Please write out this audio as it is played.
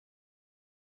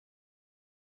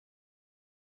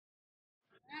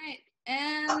Right.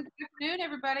 And good afternoon,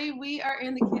 everybody. We are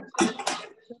in the kitchen.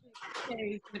 Today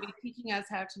is going to be teaching us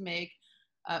how to make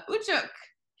Uujuq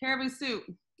caribou soup.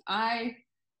 I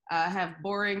have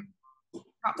boring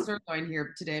crop sirloin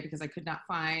here today because I could not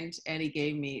find any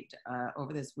game meat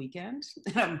over this weekend.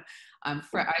 I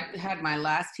had my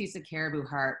last piece of caribou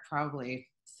heart probably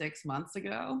 6 months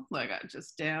ago. Like I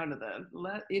just down to the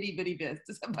itty bitty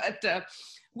bits. But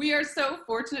we are so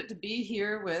fortunate to be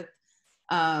here with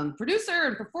producer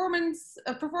and performing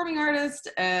artist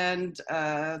and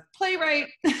playwright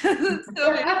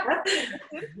Sylvia,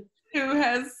 who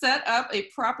has set up a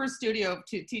proper studio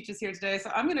to teach us here today. So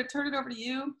I'm going to turn it over to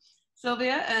you,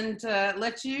 Sylvia, and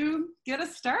let you get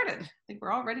us started. I think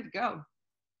we're all ready to go.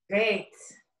 Great.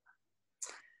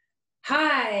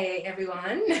 Hi,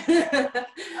 everyone.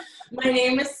 My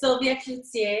name is Sylvia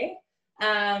Cloutier.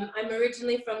 I'm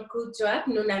originally from Uujuq,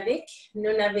 Nunavut.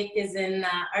 Nunavut is in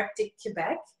Arctic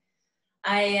Quebec.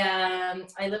 I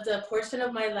lived a portion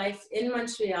of my life in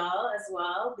Montreal as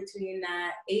well, between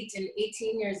 8 and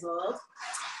 18 years old.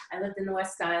 I lived in the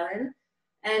West Island.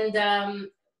 And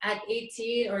at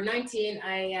 18 or 19,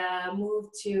 I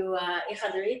moved to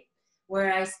Uujuq,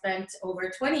 where I spent over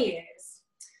 20 years.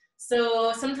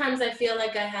 So sometimes I feel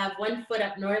like I have one foot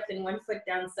up north and one foot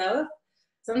down south.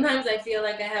 Sometimes I feel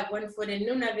like I have one foot in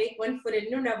Nunavut, one foot in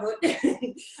Nunavut.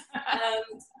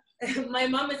 My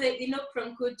mom is an Inuit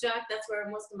from Uujuq. That's where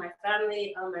most of my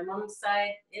family on my mom's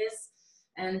side is.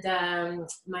 And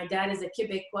my dad is a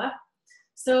Quebecois.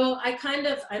 So I'm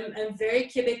very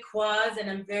Quebecois and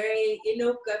I'm very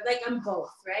Inuit, like I'm both,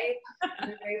 right?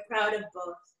 I'm very proud of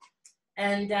both.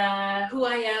 And who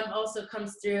I am also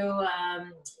comes through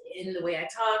in the way I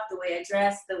talk, the way I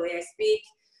dress, the way I speak.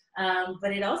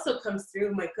 But it also comes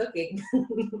through my cooking.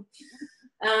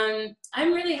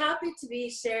 I'm really happy to be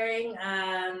sharing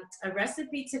a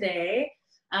recipe today.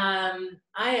 I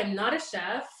am not a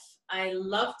chef. I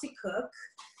love to cook.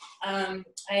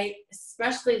 I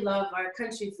especially love our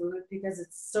country food because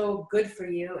it's so good for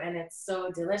you and it's so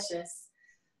delicious.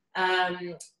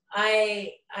 I've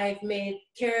made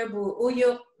caribou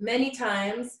Uujuq many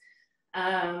times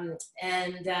and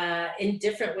in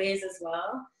different ways as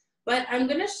well. But I'm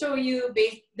going to show you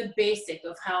the basic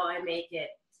of how I make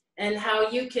it and how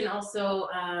you can also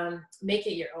make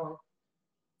it your own.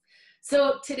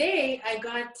 So today I'm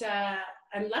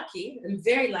lucky, I'm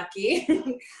very lucky.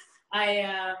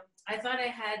 I thought I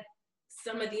had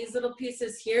some of these little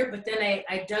pieces here, but then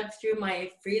I dug through my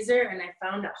freezer and I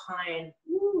found a hind.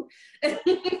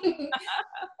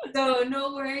 So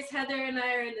no worries, Heather and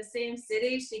I are in the same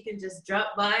city. She can just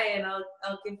drop by and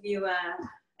I'll give you a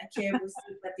caribou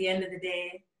soup at the end of the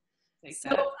day.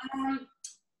 So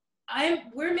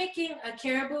we're making a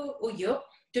caribou Uujuq,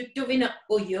 tuktuviniq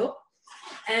Uujuq,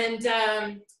 and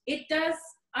I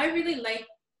really like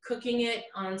cooking it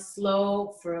on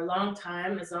slow for a long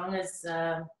time, as long as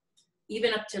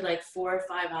even up to like 4 or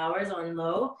 5 hours on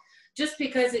low, just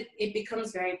because it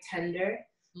becomes very tender.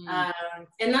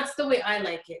 And that's the way I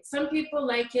like it. Some people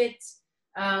like it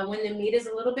when the meat is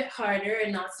a little bit harder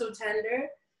and not so tender.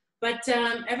 But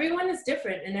everyone is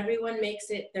different and everyone makes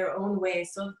it their own way.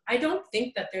 So I don't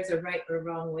think that there's a right or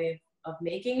wrong way of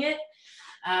making it.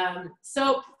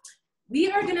 So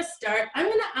we are gonna start. I'm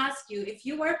gonna ask you, if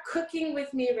you are cooking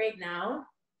with me right now,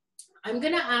 I'm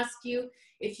gonna ask you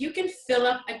if you can fill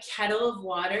up a kettle of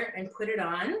water and put it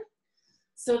on,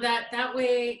 so that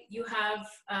way you have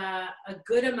a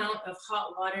good amount of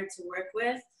hot water to work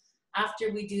with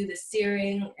after we do the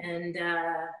searing, and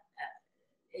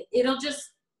it'll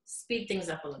just speed things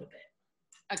up a little bit.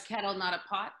 A kettle, not a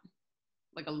pot?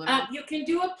 Like a little? You can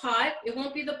do a pot. It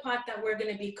won't be the pot that we're going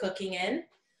to be cooking in.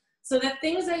 So the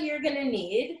things that you're going to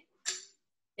need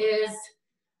is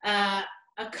a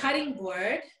cutting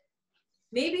board,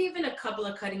 maybe even a couple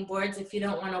of cutting boards if you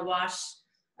don't want to wash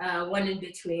one in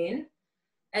between.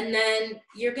 And then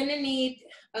you're going to need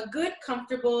a good,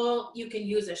 comfortable, you can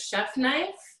use a chef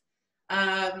knife.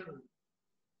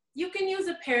 You can use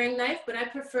a paring knife, but I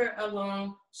prefer a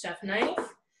long chef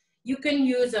knife. You can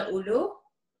use a ulu.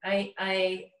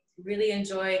 I really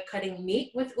enjoy cutting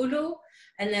meat with ulu.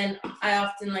 And then I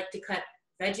often like to cut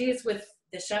veggies with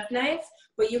the chef knife,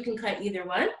 but you can cut either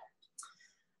one.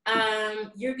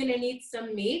 You're gonna need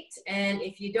some meat. And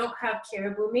if you don't have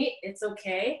caribou meat, it's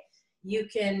okay. You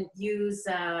can use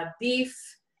beef,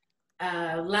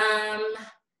 lamb.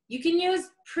 You can use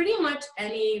pretty much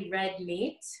any red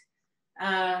meat.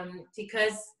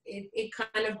 Because it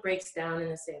kind of breaks down in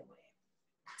the same way.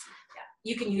 Yeah.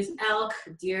 You can use elk,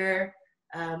 deer,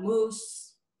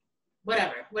 moose,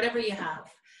 whatever you have.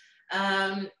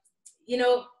 You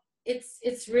know,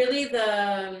 it's really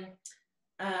the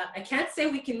I can't say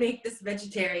we can make this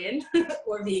vegetarian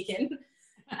or vegan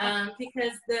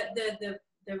because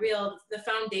the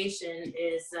foundation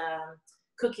is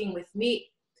cooking with meat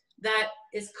that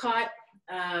is caught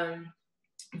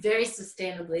very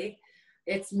sustainably.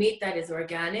 It's meat that is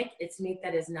organic. It's meat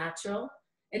that is natural.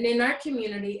 And in our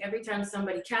community, every time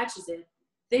somebody catches it,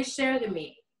 they share the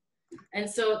meat. And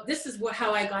so this is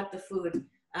how I got the food.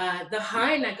 The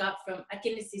hain I got from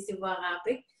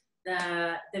Akinisissiwarapik.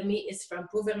 The meat is from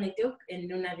Uujuq in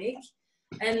Nunavut.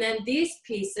 And then these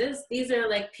are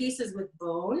like pieces with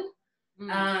bone.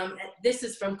 This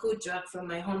is from Uujuq, from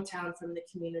my hometown, from the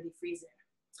community freezer.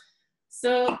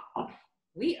 So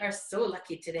we are so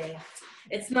lucky today.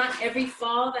 It's not every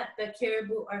fall that the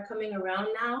caribou are coming around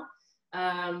now,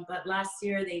 but last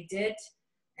year they did.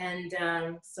 And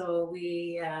so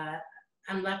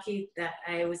I'm lucky that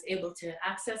I was able to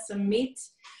access some meat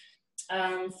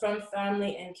from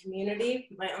family and community.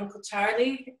 My Uncle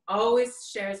Charlie always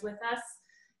shares with us.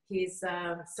 He's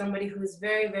somebody who's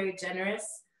very, very generous.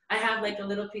 I have like a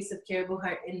little piece of caribou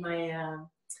heart in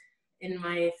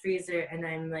my freezer, and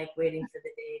I'm like waiting for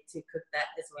the day to cook that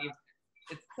as well.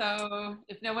 It's so,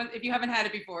 if you haven't had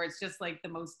it before, it's just like the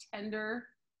most tender.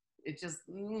 It's just,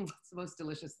 it's the most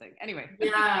delicious thing. Anyway.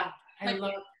 Yeah, I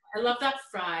love that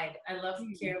fried. I love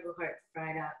caribou heart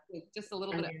fried up. Just a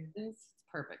little bit of it's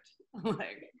perfect.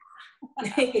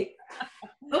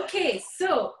 Okay,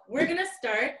 so we're gonna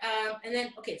start, and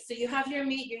then so you have your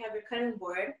meat, you have your cutting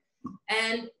board,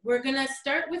 and we're gonna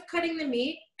start with cutting the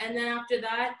meat, and then after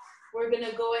that, we're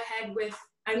gonna go ahead with.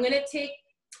 I'm gonna take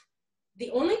the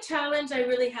only challenge I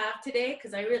really have today,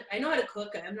 because I know how to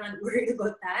cook. I'm not worried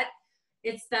about that.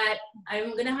 It's that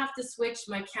I'm gonna have to switch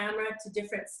my camera to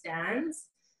different stands,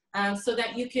 so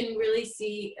that you can really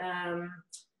see.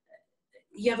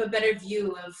 You have a better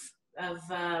view of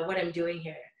what I'm doing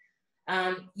here.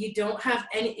 You don't have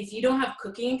if you don't have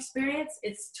cooking experience,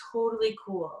 it's totally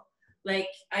cool. Like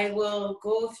I will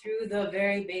go through the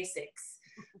very basics,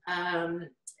 and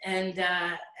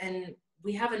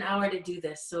we have an hour to do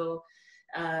this. So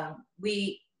I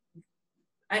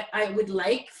would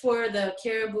like for the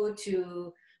caribou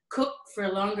to cook for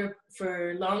longer,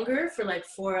 for like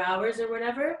 4 hours or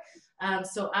whatever.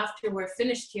 So after we're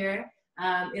finished here,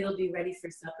 it'll be ready for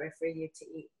supper for you to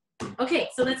eat. Okay,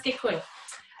 so let's get going.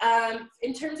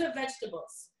 In terms of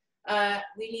vegetables,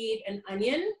 we need an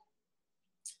onion,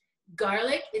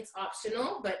 garlic. It's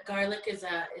optional, but garlic is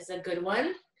a good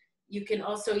one. You can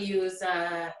also use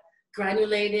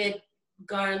granulated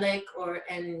garlic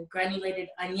and granulated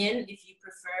onion if you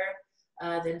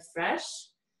prefer than fresh.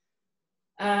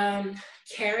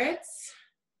 Carrots,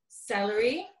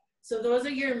 celery. So those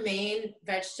are your main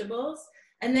vegetables.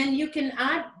 And then you can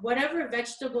add whatever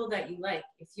vegetable that you like.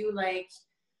 If you like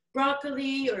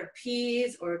broccoli or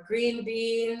peas or green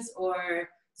beans or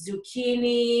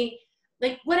zucchini,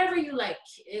 like whatever you like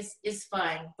is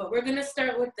fine. But we're gonna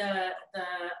start with the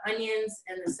onions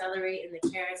and the celery and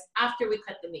the carrots after we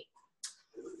cut the meat.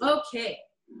 Okay,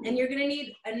 and you're gonna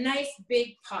need a nice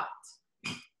big pot.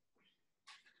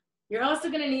 You're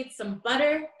also gonna need some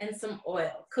butter and some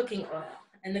oil, cooking oil.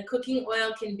 And the cooking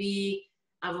oil can be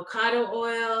avocado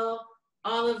oil,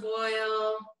 olive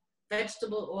oil,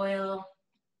 vegetable oil,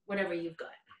 whatever you've got.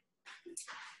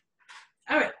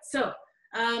 All right, so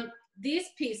these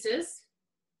pieces,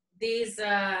 these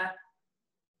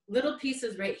little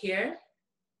pieces right here,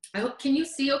 can you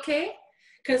see okay?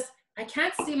 Because I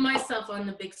can't see myself on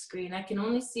the big screen. I can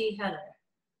only see Heather.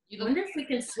 I wonder if we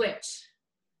can switch.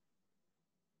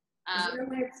 If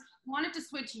you wanted to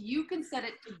switch, you can set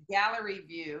it to gallery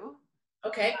view.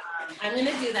 Okay, I'm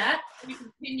gonna do that. You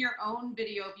can pin your own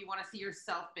video if you want to see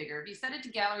yourself bigger. If you set it to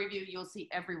gallery view, you'll see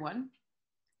everyone.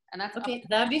 And that's okay,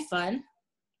 that'd be fun.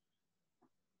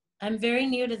 I'm very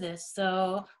new to this,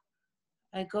 so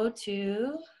I go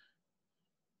to...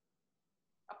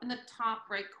 Up in the top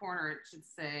right corner, it should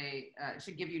say, it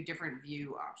should give you different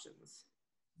view options.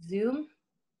 Zoom?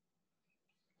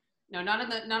 No, not in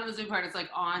the Zoom part, it's like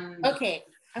on... Okay,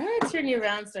 I'm gonna turn you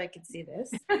around so I can see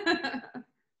this.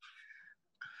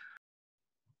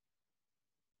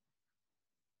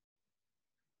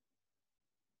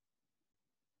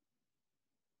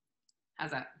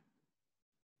 How's that?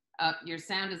 Your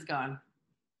sound is gone.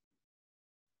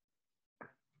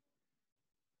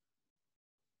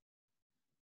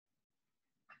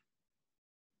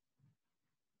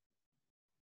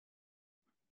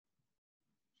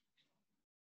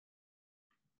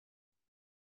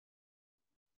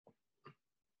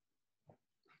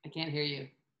 I can't hear you.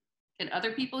 Can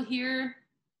other people hear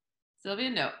Sylvia?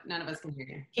 No, none of us can hear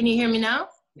you. Can you hear me now?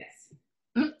 Yes.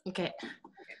 Okay.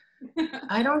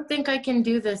 I don't think I can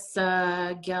do this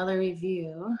gallery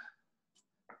view.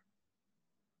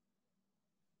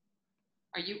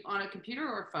 Are you on a computer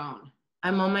or a phone?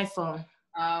 I'm on my phone.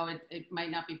 Oh, it might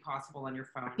not be possible on your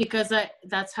phone. Because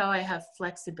that's how I have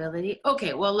flexibility.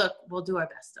 Okay, well, look, we'll do our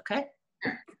best, okay?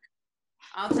 Sure.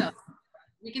 I'll tell you.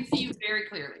 We can see you very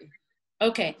clearly.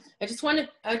 Okay, I just want to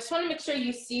make sure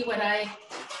you see what I'm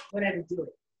doing,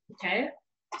 okay?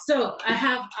 So I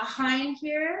have a hind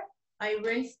here. I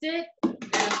rinsed it,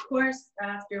 and of course,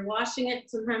 after washing it,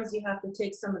 sometimes you have to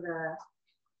take some of the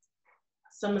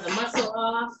muscle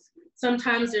off.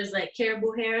 Sometimes there's like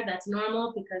caribou hair. That's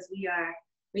normal because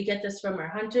we get this from our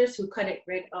hunters who cut it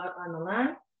right out on the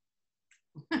land.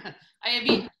 I have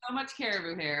eaten so much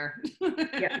caribou hair.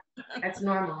 Yeah, that's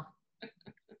normal.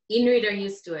 Inuit are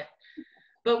used to it,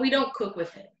 but we don't cook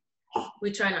with it.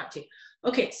 We try not to.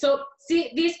 Okay, so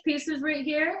see these pieces right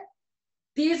here?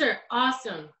 These are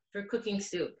awesome for cooking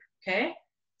soup, okay?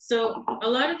 So a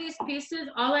lot of these pieces,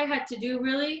 all I had to do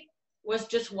really was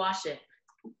just wash it.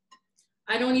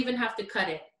 I don't even have to cut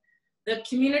it. The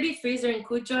community freezer in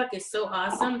Uujuq is so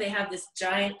awesome. They have this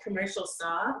giant commercial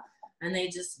saw and they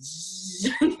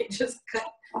just cut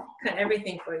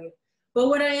everything for you. But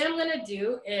what I am gonna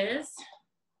do is,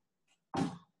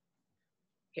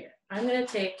 here, I'm gonna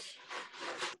take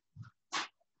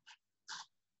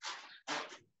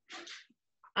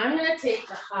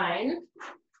the hind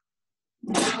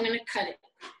and I'm gonna cut it.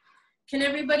 Can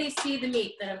everybody see the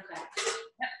meat that I'm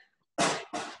cutting?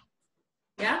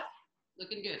 Yeah?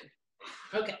 Looking good.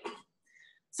 Okay.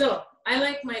 So I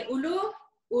like my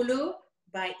ulu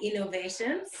by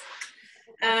Innovations.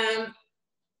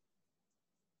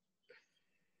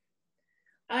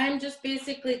 I'm just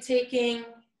basically taking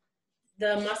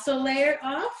the muscle layer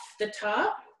off the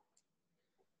top,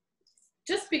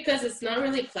 just because it's not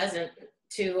really pleasant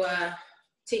to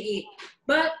eat.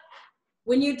 But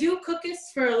when you do cook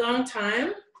this for a long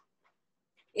time,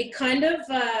 it kind of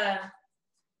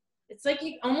it's like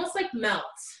it almost like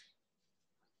melts.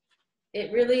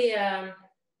 It really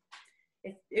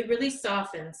it really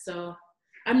softens. So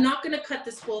I'm not gonna cut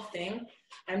this whole thing.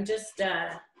 I'm just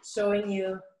showing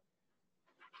you.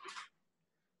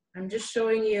 I'm just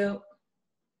showing you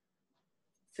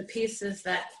the pieces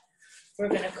that we're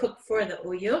gonna cook for the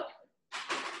Uujuq.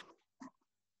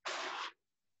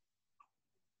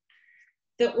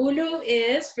 The ulu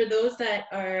is, for those that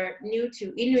are new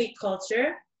to Inuit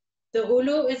culture, the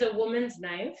ulu is a woman's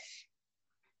knife.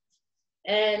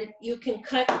 And you can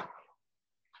cut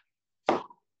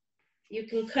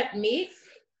meat.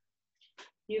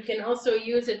 You can also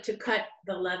use it to cut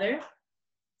the leather.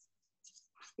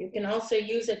 You can also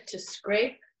use it to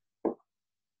scrape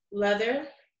leather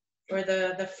or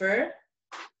the fur.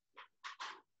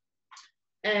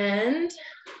 And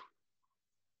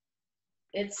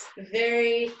it's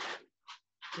very,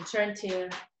 it's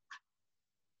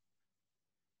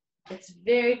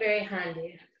very, very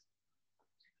handy.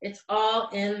 It's all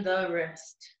in the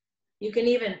wrist. You can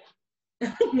even,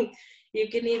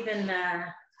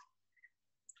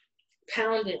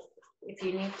 pound it if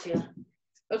you need to.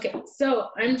 Okay, so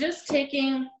I'm just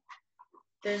taking,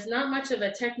 there's not much of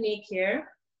a technique here.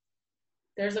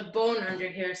 There's a bone under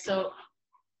here, so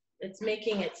it's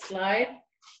making it slide.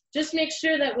 Just make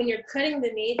sure that when you're cutting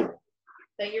the meat,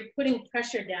 that you're putting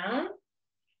pressure down,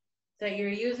 that you're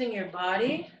using your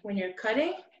body when you're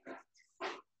cutting.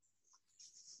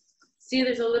 See,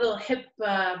 there's a little hip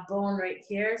bone right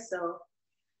here, so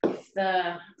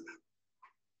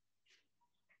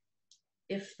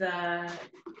if the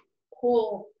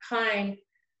whole hind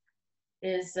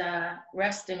is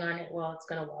resting on it, well, it's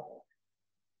gonna wobble.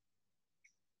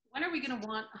 When are we gonna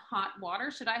want hot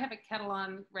water? Should I have a kettle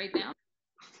on right now?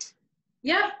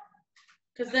 Yeah,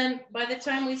 because then by the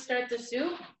time we start the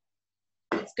soup,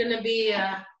 it's gonna be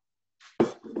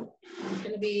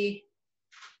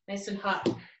nice and hot.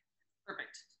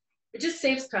 Perfect. It just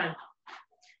saves time.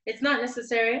 It's not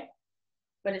necessary,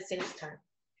 but it saves time.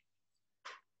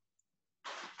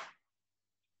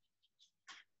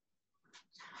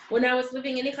 When I was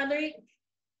living in Celery,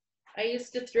 I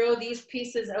used to throw these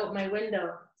pieces out my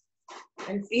window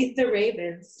and feed the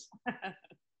ravens.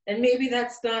 And maybe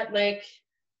that's not like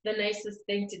the nicest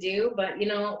thing to do, but you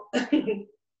know,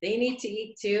 they need to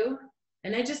eat too.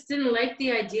 And I just didn't like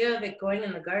the idea of it going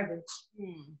in the garbage.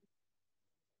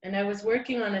 And I was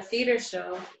working on a theater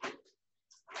show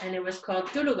and it was called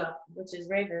Uujuq, which is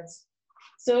ravens.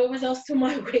 So it was also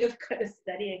my way of kind of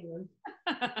studying them.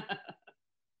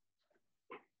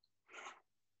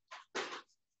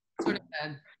 Sort of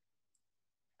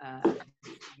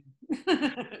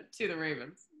to the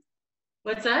ravens.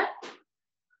 What's that?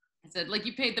 I said, like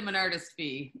you paid them an artist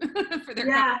fee for their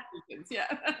contributions. Yeah.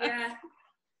 Yeah.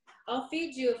 I'll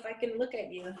feed you if I can look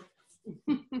at you.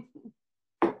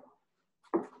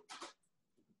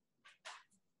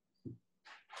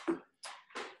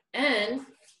 And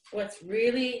what's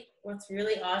really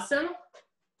awesome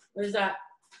is that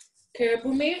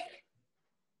caribou meat,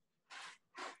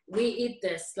 we eat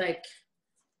this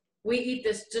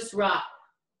just raw,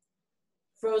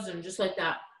 frozen, just like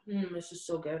that. This is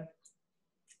so good.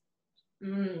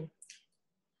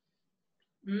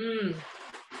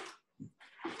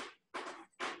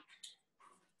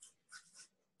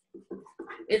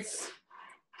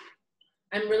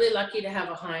 I'm really lucky to have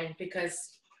a hind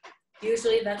because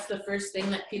usually that's the first thing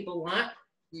that people want.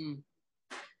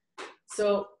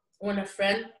 So when a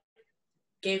friend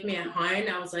gave me a hind,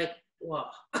 I was like,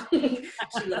 wow,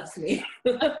 she loves me.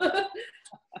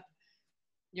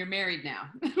 You're married now.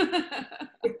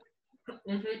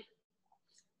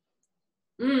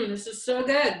 This is so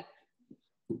good.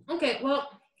 Okay,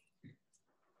 well,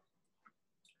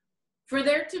 for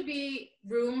there to be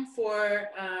room for,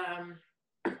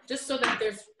 just so that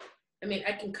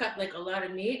I can cut like a lot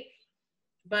of meat,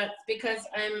 but because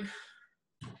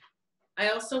I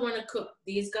also want to cook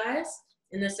these guys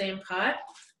in the same pot,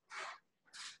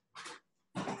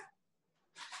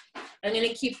 I'm going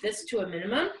to keep this to a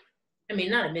minimum. I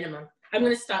mean, not a minimum. I'm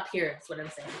going to stop here, is what I'm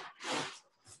saying.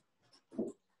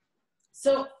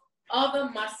 So all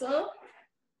the muscle.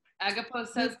 Agapo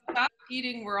says, stop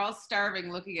eating. We're all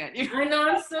starving looking at you. I know,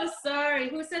 I'm so sorry.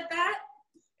 Who said that?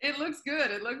 It looks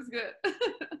good. It looks good.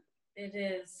 It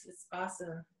is. It's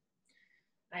awesome.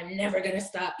 I'm never going to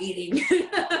stop eating.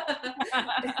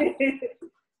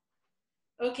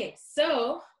 Okay,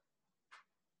 so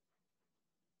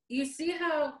you see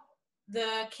how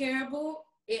the caribou,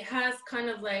 it has kind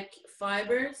of like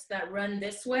fibers that run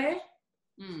this way.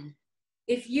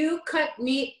 If you cut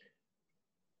meat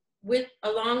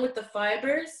along with the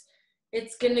fibers,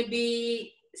 it's going to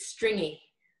be stringy.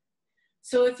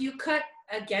 So if you cut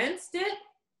against it,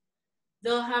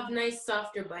 they'll have nice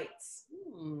softer bites.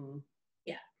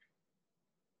 Yeah.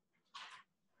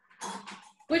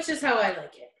 Which is how I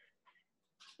like it.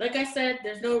 Like I said,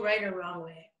 there's no right or wrong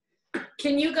way.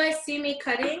 Can you guys see me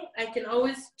cutting? I can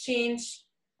always change.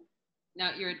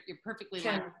 No, you're perfectly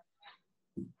fine.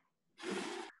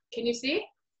 Can you see?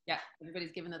 Yeah,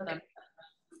 everybody's giving the thumb.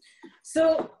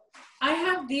 So I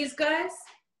have these guys,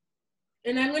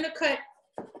 and I'm going to cut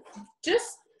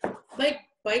just like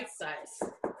bite size.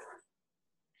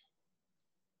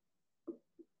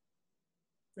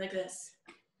 Like this.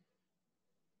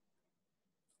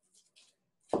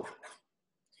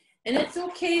 And it's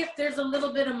okay if there's a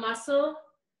little bit of muscle,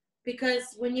 because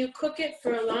when you cook it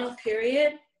for a long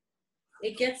period,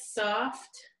 it gets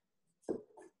soft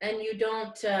and you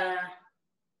don't,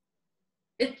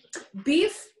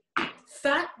 beef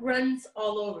fat runs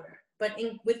all over, but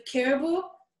with caribou,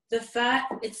 the fat,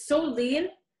 it's so lean,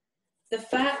 the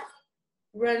fat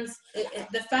runs,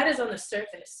 the fat is on the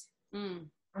surface,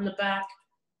 on the back.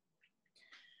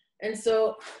 And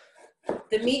so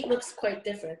the meat looks quite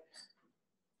different.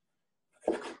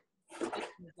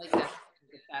 Like that,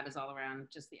 the fat is all around,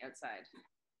 just the outside.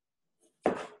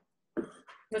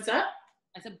 What's that?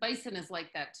 I said bison is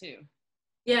like that too.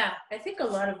 Yeah, I think a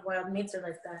lot of wild meats are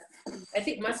like that. I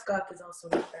think muskox is also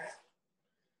like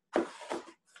that.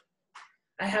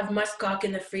 I have muskox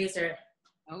in the freezer.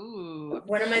 Oh.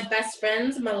 One of my best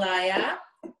friends, Malaya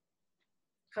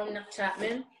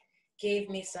Chapman, gave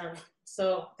me some.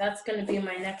 So that's going to be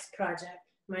my next project,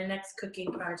 my next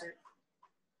cooking project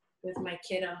with my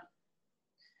kiddo.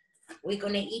 We're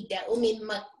going to eat that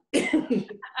umimuk.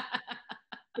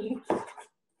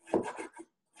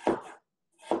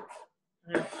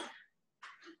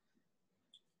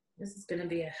 This is going to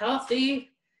be a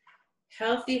healthy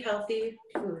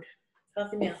food,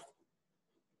 healthy meal.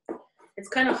 It's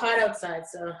kind of hot outside,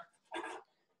 so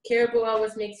caribou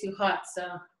always makes you hot,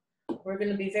 so we're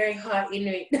going to be very hot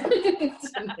Inuit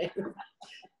tonight.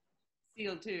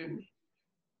 Seal too.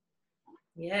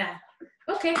 Yeah.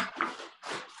 Okay.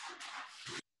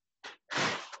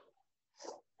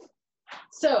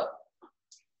 So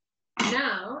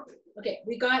now, okay,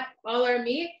 we got all our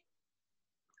meat.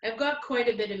 I've got quite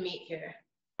a bit of meat here.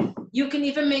 You can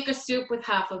even make a soup with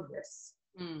half of this.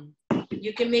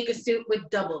 You can make a soup with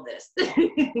double this.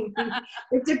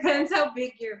 It depends how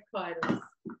big your pot is.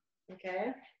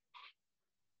 Okay.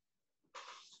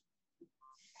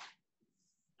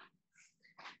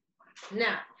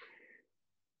 Now,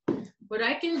 what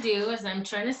I can do is I'm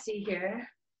trying to see here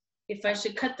if I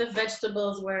should cut the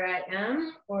vegetables where I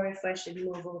am or if I should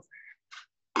move over.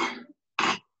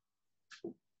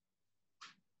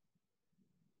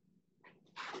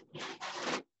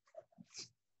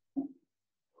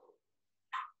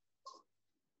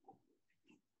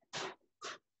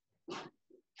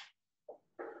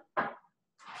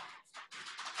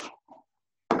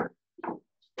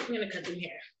 I'm gonna cut them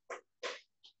here.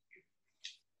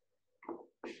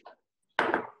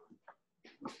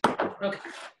 Okay.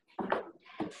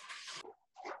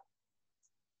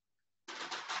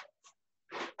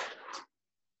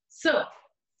 So,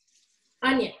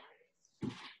 onion.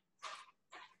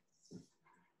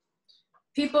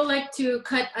 People like to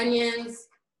cut onions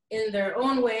in their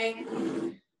own way.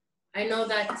 I know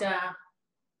that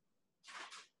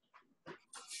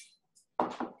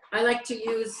I like to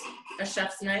use a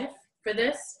chef's knife for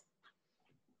this.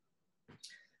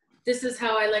 This is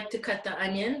how I like to cut the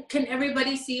onion. Can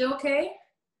everybody see okay?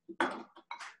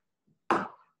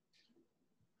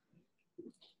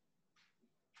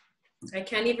 I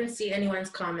can't even see anyone's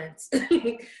comments.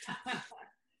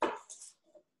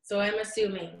 So I'm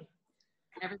assuming.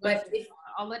 But if,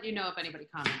 I'll let you know if anybody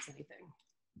comments anything.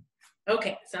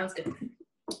 Okay, sounds good.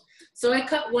 So I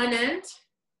cut one end,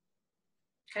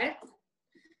 okay?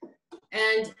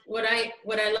 And what I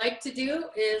like to do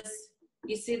is,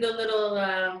 you see the little,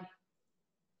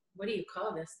 what do you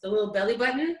call this? The little belly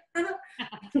button?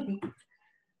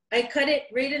 I cut it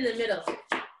right in the middle.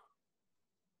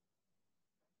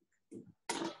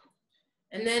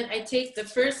 And then I take the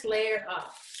first layer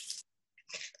off.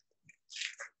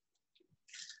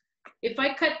 If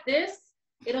I cut this,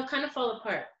 it'll kind of fall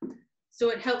apart. So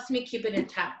it helps me keep it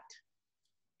intact.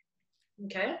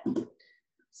 Okay?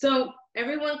 So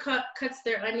everyone cuts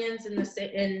their onions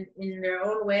in their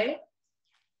own way.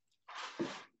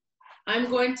 I'm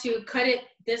going to cut it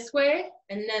this way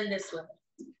and then this way.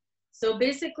 So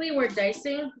basically we're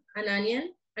dicing an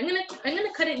onion. I'm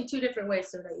gonna cut it in two different ways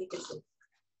so that you can see.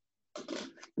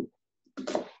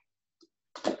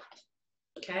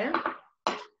 Okay.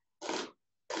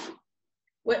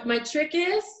 What my trick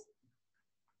is,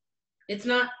 it's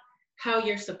not how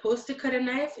you're supposed to cut a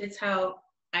knife, it's how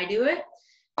I do it,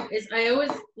 is I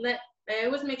always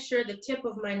make sure the tip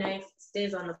of my knife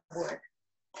stays on the board.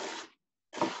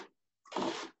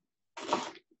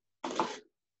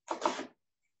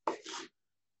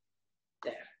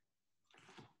 There.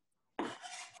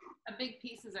 How big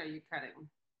pieces are you cutting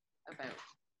about?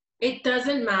 It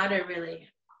doesn't matter really.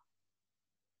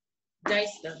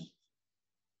 Dice them.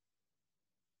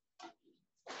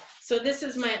 So this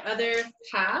is my other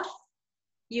half.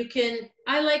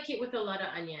 I like it with a lot of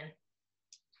onion.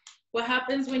 What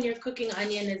happens when you're cooking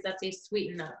onion is that they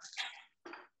sweeten up.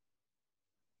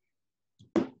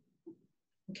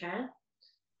 Okay.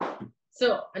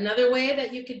 So another way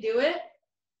that you could do it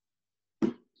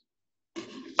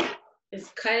is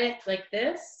cut it like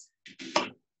this.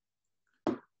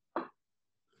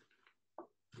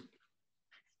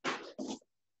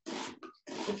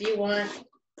 If you want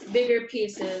bigger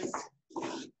pieces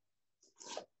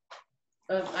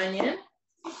of onion.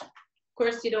 Of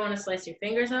course, you don't want to slice your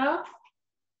fingers off.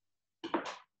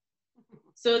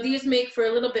 So these make for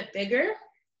a little bit bigger,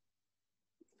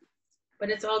 but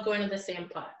it's all going to the same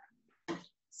pot.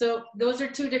 So those are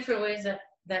two different ways that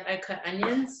I cut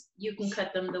onions. You can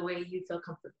cut them the way you feel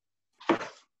comfortable.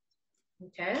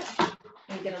 Okay, let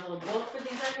me get a little bowl for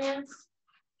these onions.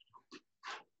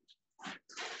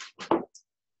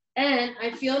 And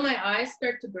I feel my eyes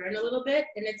start to burn a little bit,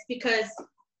 and it's because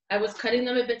I was cutting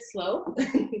them a bit slow.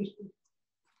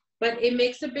 But it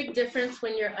makes a big difference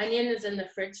when your onion is in the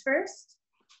fridge first,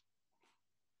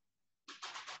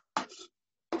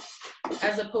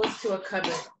 as opposed to a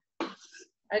cupboard.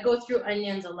 I go through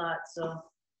onions a lot, so,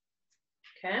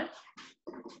 okay.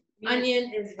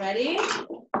 Onion is ready.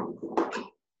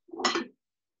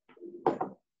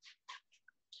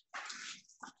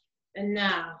 And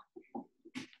now,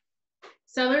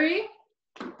 celery.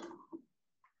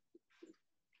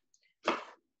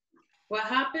 What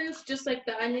happens, just like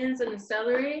the onions and the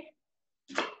celery,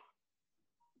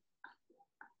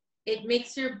 it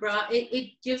makes your broth,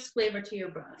 it gives flavor to your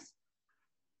broth.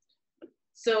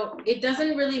 So it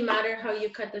doesn't really matter how you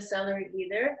cut the celery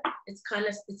either. It's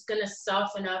gonna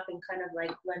soften up and kind of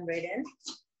like blend right in.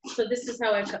 So this is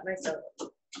how I cut my celery.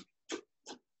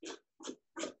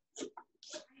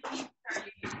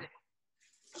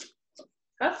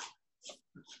 Huh?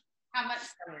 How much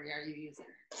celery are you using?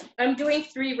 I'm doing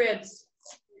 3 ribs.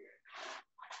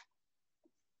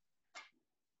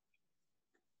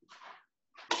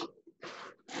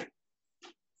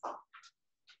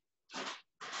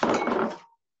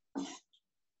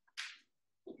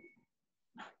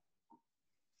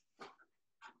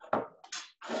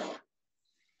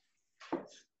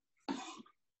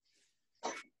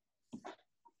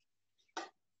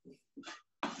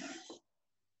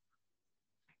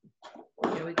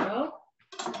 There we go.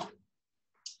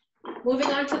 Moving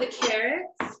on to the carrots.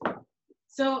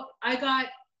 So I got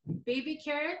baby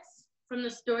carrots from the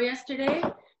store yesterday.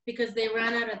 because they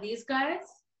ran out of these guys.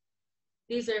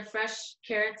 These are fresh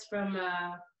carrots from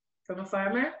a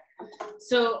farmer.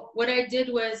 So what I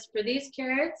did was, for these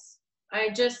carrots, I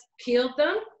just peeled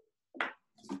them.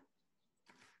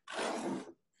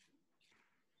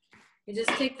 You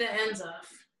just take the ends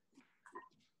off.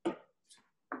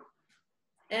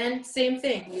 And same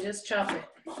thing, you just chop it.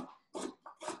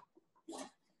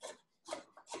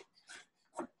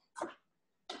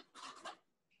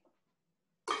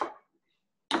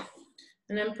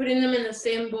 And I'm putting them in the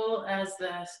same bowl as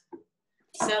the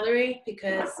celery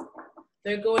because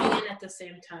they're going in at the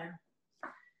same time.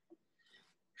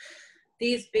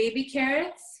 These baby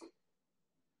carrots,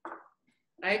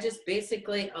 I just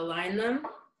basically align them.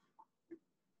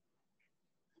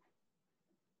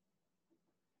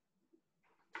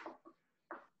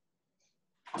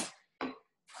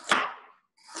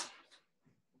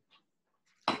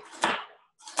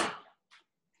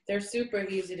 They're super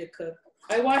easy to cook.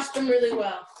 I wash them really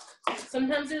well.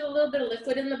 Sometimes there's a little bit of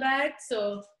liquid in the bag,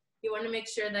 so you want to make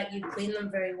sure that you clean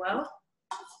them very well.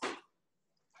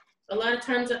 A lot of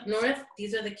times up north,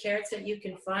 these are the carrots that you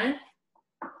can find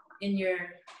in your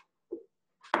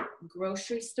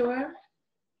grocery store.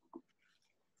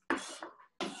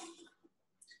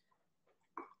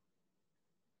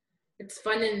 It's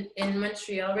fun in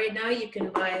Montreal right now. You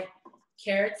can buy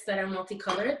carrots that are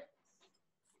multicolored.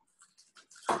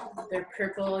 They're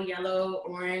purple, yellow,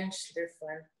 orange. They're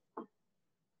fun.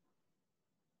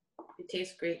 It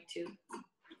tastes great too.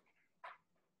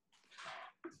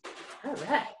 All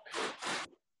right.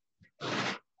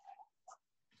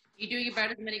 You doing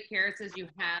about as many carrots as you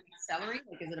have celery?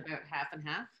 Like, is it about half and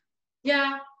half?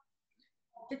 Yeah.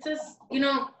 It's just, you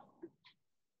know,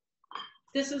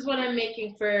 this is what I'm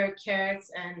making for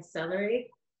carrots and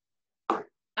celery.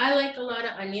 I like a lot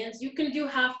of onions. You can do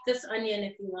half this onion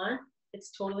if you want. It's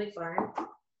totally fine.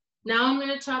 Now I'm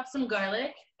gonna chop some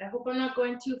garlic. I hope I'm not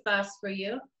going too fast for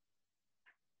you.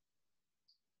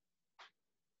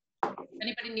 If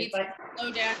anybody needs to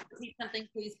slow down to see something,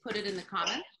 please put it in the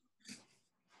comments.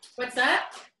 What's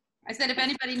that? I said if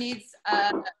anybody needs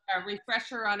a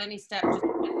refresher on any step, just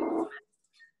put it in the comments.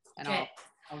 And okay.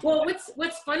 I'll Well,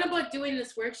 what's fun about doing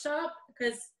this workshop,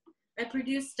 because I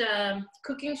produced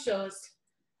cooking shows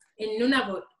in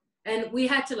Nunavut, and we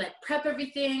had to like prep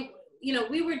everything. You know,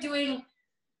 we were doing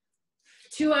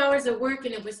 2 hours of work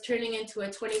and it was turning into a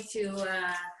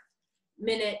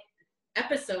 22-minute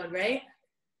episode, right?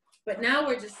 But now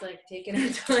we're just like taking our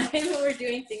time and we're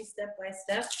doing things step by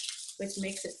step, which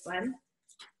makes it fun.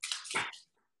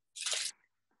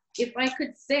 If I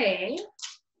could say,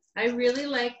 I really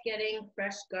like getting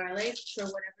fresh garlic for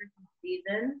whatever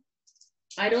season.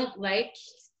 I don't like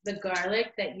the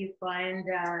garlic that you find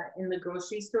in the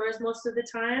grocery stores most of the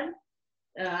time.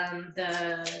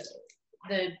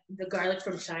 The garlic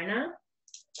from China.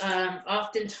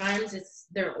 Oftentimes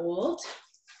they're old.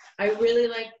 I really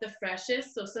like the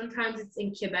freshest. So sometimes it's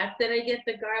in Quebec that I get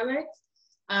the garlic.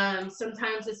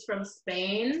 Sometimes it's from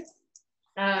Spain.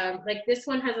 Like this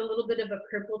one has a little bit of a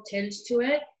purple tinge to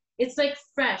it. It's like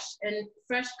fresh, and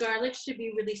fresh garlic should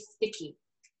be really sticky.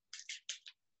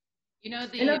 You know,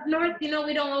 and up north, you know,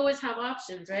 we don't always have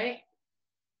options, right?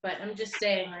 But I'm just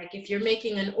saying, like, if you're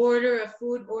making an order, a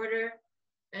food order,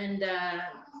 and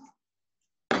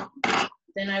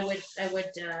then I would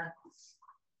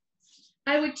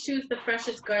choose the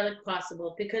freshest garlic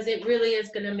possible, because it really is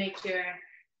going to make your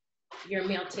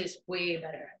meal taste way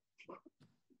better.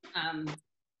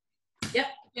 Yep.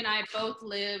 And I both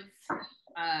live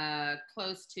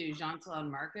close to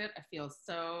Jean-Claude Market. I feel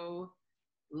so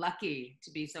lucky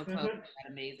to be so close to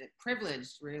that amazing,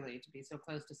 privileged really, to be so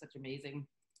close to such amazing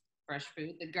fresh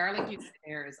food. The garlic you get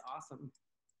there is awesome.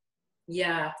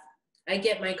 Yeah, I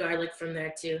get my garlic from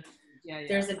there too. Yeah.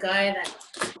 There's a guy that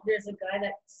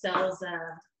sells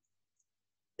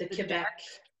the Quebec.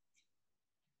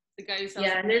 The guy who sells.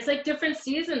 Yeah, and there's like different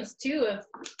seasons too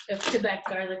of Quebec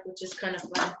garlic, which is kind of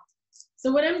fun.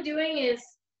 So what I'm doing is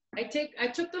I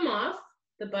took them off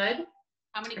the bud.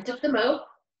 How many? I took them out.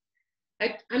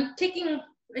 I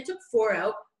took 4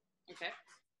 out. Okay.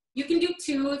 You can do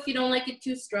 2 if you don't like it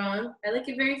too strong. I like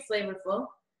it very flavorful.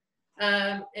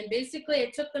 And basically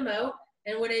I took them out,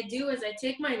 and what I do is I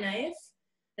take my knife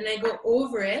and I go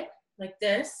over it like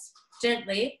this,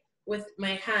 gently with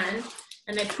my hand,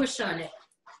 and I push on it.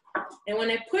 And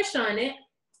when I push on it,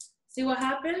 see what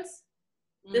happens?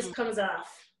 This comes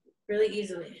off really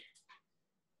easily.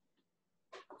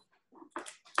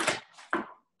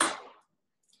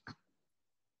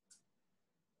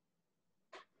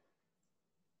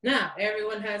 Now,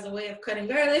 everyone has a way of cutting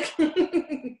garlic.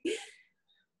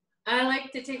 I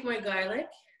like to take my garlic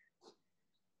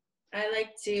I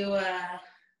like to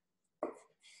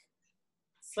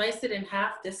slice it in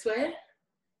half this way.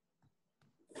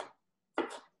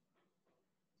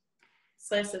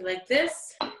 Slice it like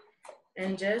this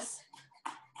and just,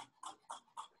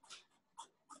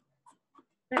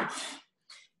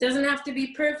 doesn't have to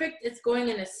be perfect. It's going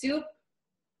in a soup.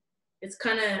 It's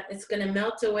gonna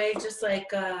melt away just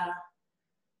like an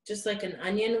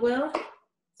onion will.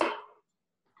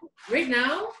 Right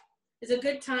now is a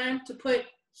good time to put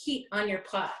heat on your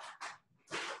pot.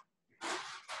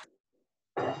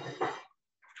 You're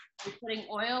putting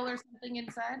oil or something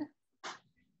inside?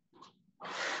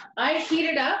 I heat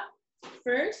it up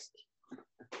first.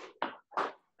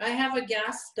 I have a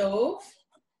gas stove,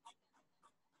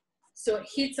 so it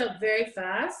heats up very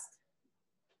fast.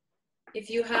 If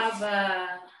you have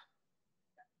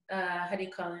how do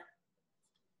you call it?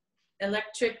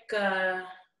 Electric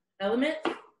element,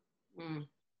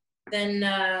 then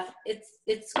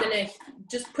it's gonna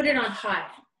just put it on high.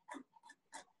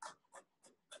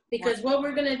 Because what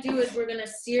we're gonna do is we're gonna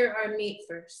sear our meat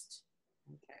first.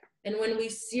 Okay. And when we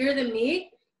sear the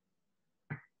meat,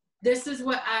 this is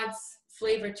what adds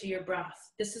flavor to your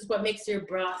broth. This is what makes your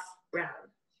broth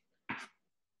brown.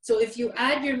 So if you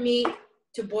add your meat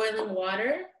to boiling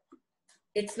water,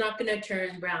 it's not gonna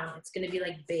turn brown. It's gonna be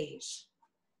like beige.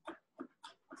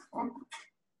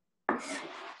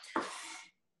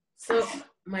 So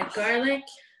my garlic,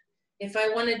 if I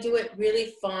wanna do it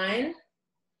really fine,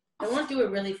 I won't do it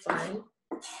really fine,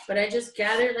 but I just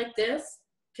gather it like this.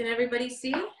 Can everybody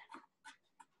see?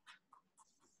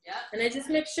 Yeah. And I just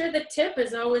make sure the tip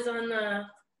is always on the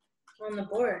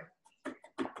board.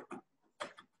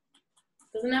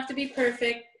 Doesn't have to be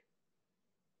perfect.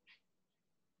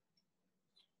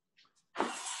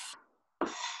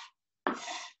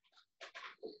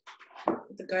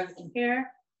 Put the garlic in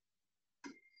here.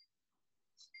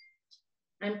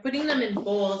 I'm putting them in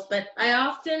bowls, but I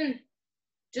often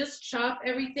just chop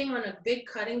everything on a big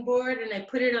cutting board and I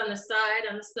put it on the side,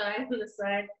 on the side, on the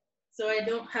side, so I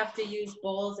don't have to use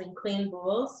bowls and clean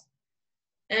bowls.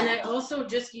 And I also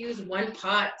just use one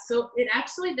pot, so it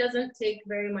actually doesn't take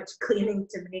very much cleaning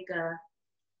to make a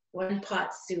one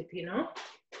pot soup, you know?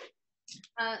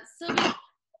 Sylvia,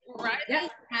 Riley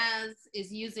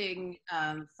is using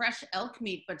fresh elk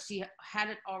meat, but she had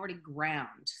it already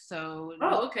ground. So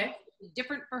okay.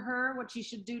 Different for her, what she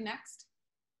should do next?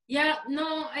 Yeah,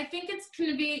 no, I think it's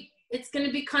gonna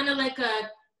be kind of like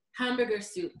a hamburger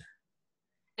soup,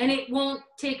 and it won't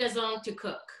take as long to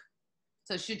cook.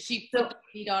 So should she put the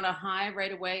meat on a high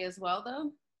right away as well,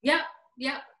 though? Yeah,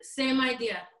 same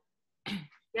idea.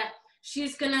 Yeah,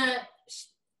 she's gonna.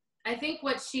 I think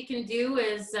what she can do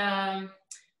is, I'll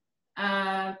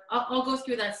go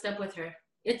through that step with her.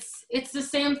 It's the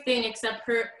same thing except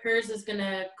hers is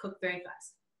gonna cook very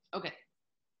fast. Okay.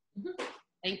 Mm-hmm.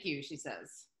 Thank you, she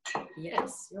says.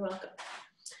 Yes, you're welcome.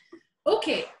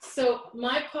 Okay, so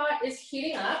my pot is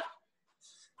heating up.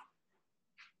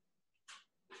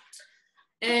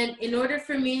 And in order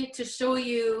for me to show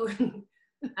you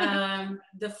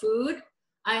the food,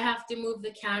 I have to move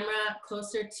the camera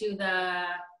closer to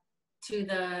the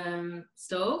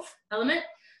stove element.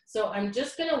 So I'm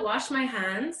just gonna wash my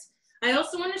hands. I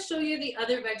also wanna show you the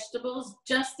other vegetables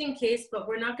just in case, but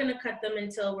we're not gonna cut them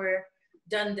until we're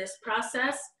done this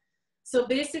process. So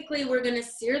basically we're gonna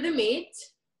sear the meat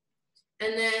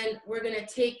and then we're gonna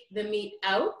take the meat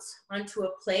out onto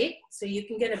a plate. So you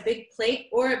can get a big plate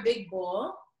or a big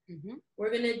bowl. Mm-hmm.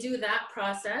 We're gonna do that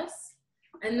process.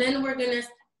 And then we're gonna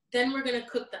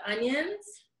cook the onions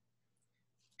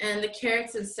and the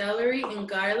carrots and celery and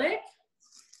garlic.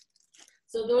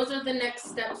 So those are the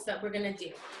next steps that we're gonna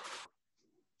do.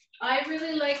 I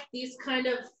really like these kind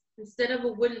of, instead of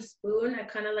a wooden spoon, I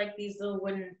kind of like these little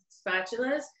wooden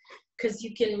spatulas because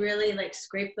you can really like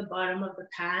scrape the bottom of the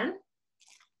pan.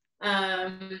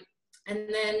 And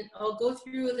then I'll go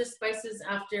through the spices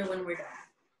after when we're done.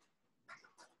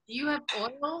 Do you have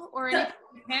oil or anything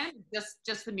in your pan?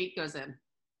 Just the meat goes in.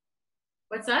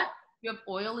 What's that? You have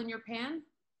oil in your pan?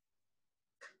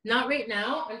 Not right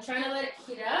now. I'm trying to let it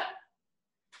heat up.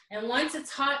 And once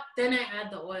it's hot, then I add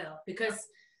the oil because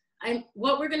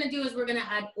what we're gonna do is we're gonna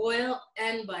add oil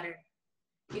and butter.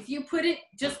 If you put it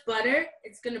just butter,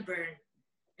 it's gonna burn.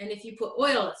 And if you put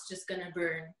oil, it's just gonna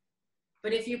burn.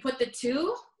 But if you put the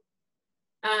two,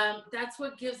 that's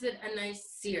what gives it a nice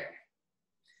sear.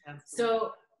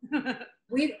 So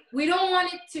we don't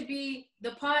want it to be,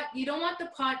 you don't want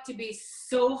the pot to be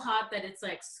so hot that it's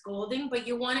like scalding, but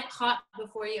you want it hot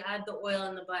before you add the oil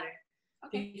and the butter.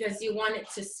 Okay. Because you want it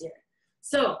to sear.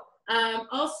 So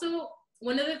also,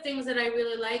 one of the things that I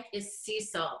really like is sea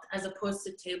salt as opposed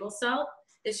to table salt.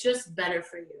 it's just better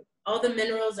for you. All the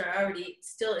minerals are already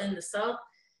still in the salt,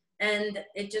 and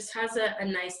it just has a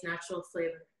nice natural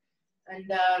flavor.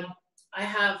 And I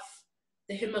have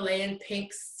the Himalayan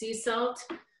pink sea salt,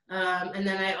 and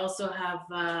then I also have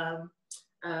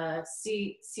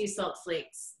sea salt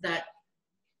flakes that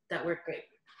work great.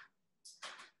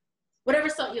 Whatever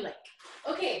salt you like.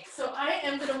 Okay, so I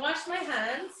am gonna wash my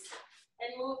hands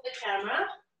and move the camera.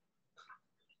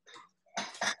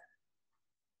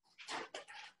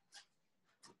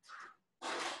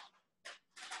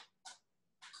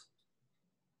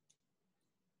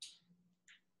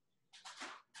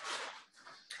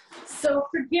 So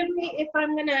forgive me if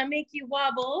I'm gonna make you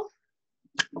wobble.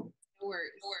 No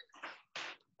worries.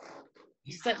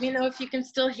 Just let me know if you can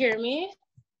still hear me.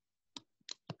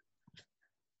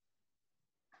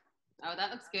 Oh,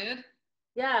 that looks good.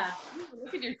 Yeah. Ooh,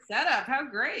 look at your setup. How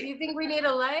great. Do you think we need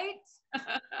a light?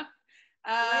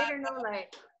 Light or no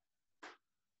light?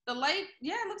 The light,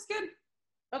 yeah, it looks good.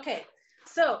 Okay,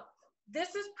 so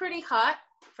this is pretty hot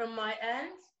from my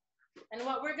end. And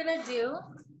what we're gonna do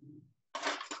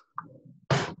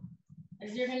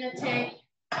is you're gonna take,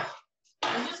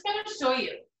 I'm just gonna show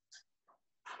you.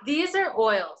 These are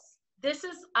oils. This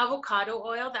is avocado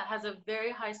oil that has a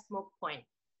very high smoke point,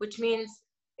 which means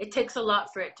it takes a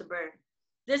lot for it to burn.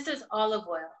 This is olive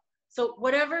oil. So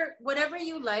whatever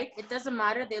you like, it doesn't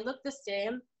matter. They look the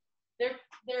same. They're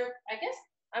I guess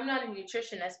I'm not a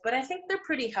nutritionist, but I think they're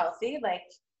pretty healthy. Like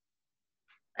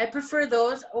I prefer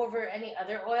those over any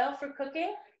other oil for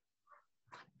cooking.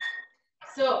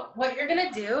 So what you're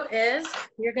gonna do is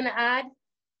you're gonna add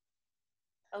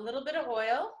a little bit of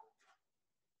oil.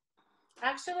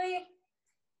 Actually,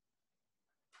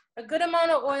 a good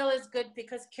amount of oil is good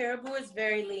because caribou is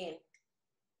very lean.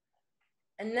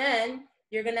 And then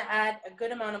you're gonna add a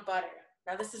good amount of butter.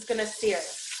 Now this is gonna sear.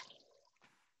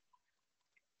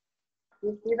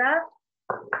 You see that?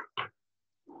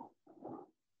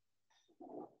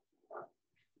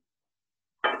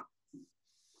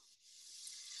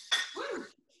 Woo.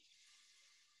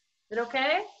 Is it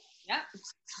okay? Yeah.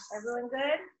 Everyone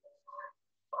good?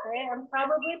 Okay, I'm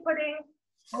probably putting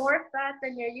more fat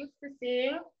than you're used to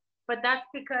seeing, but that's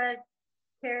because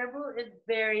caribou is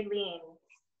very lean.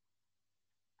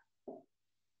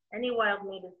 Any wild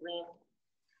meat is lean.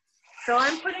 So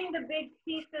I'm putting the big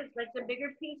pieces, like the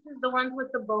bigger pieces, the ones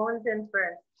with the bones in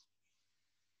first.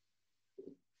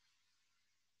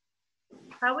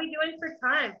 How are we doing for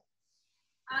time?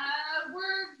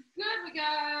 We're good. We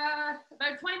got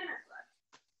about 20 minutes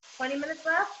left. 20 minutes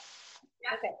left?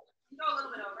 Yeah. Okay. Go a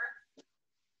little bit over.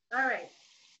 All right.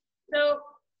 So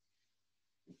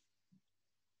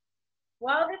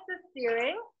while this is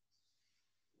searing,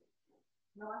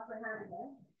 I'll wash my hands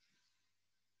again.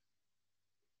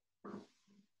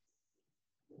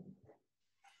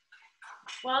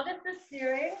 While this is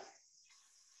searing,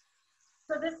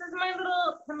 so this is my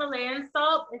little Himalayan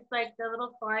salt. It's like the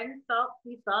little fine salt,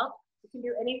 sea salt. You can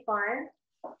do any fine.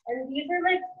 And these are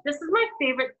like, this is my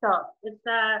favorite salt.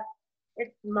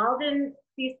 It's Malden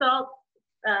sea salt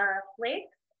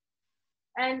flakes.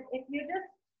 And if you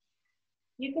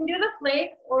can do the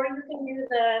flakes or you can do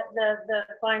the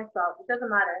fine salt. It doesn't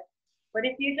matter. But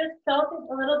if you just salt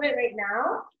it a little bit right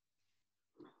now,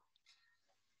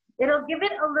 it'll give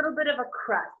it a little bit of a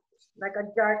crust, like a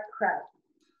dark crust.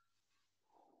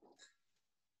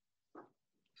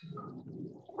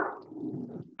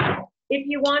 If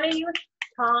you want to use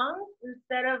tongs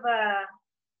instead of a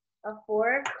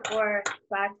fork or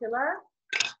spatula,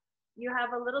 you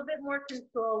have a little bit more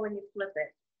control when you flip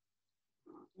it.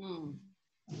 Mm.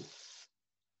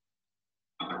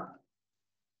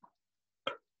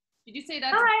 Did you say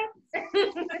that? Hi.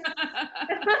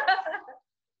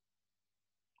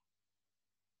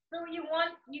 So you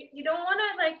don't want to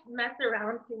like mess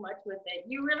around too much with it.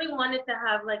 You really want it to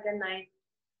have like a nice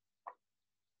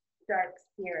dark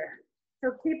sear.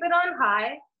 So keep it on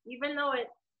high, even though it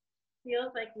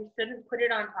feels like you shouldn't put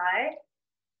it on high.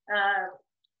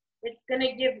 It's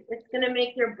gonna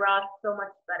make your broth so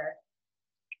much better.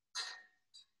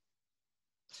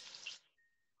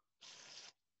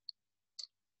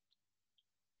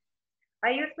 I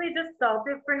usually just salt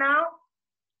it for now,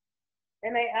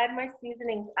 and I add my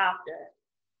seasonings after.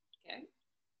 Okay.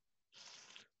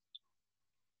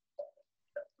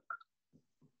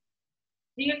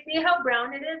 Do you see how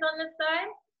brown it is on this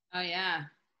side? Oh yeah.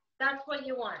 That's what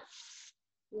you want.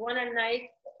 You want a nice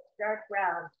dark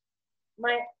brown.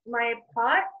 My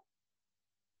pot,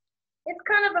 it's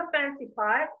kind of a fancy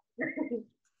pot.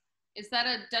 Is that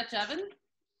a Dutch oven?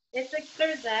 It's a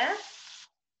Curzet,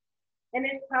 and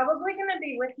it's probably gonna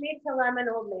be with me till I'm an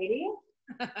old lady.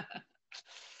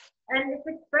 And it's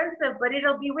expensive, but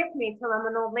it'll be with me till I'm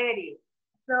an old lady.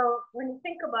 So when you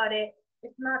think about it,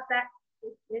 it's not that,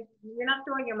 you're not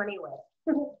throwing your money away.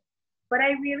 But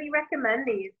I really recommend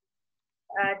these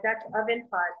Dutch oven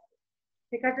pots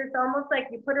because it's almost like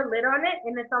you put a lid on it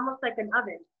and it's almost like an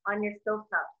oven on your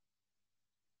stovetop.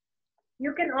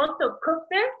 You can also cook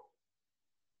this.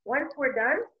 Once we're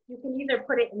done, you can either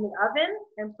put it in the oven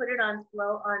and put it on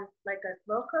like a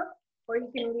slow cook, or you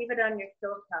can leave it on your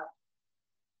stovetop.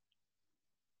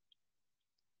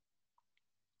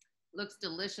 Looks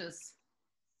delicious.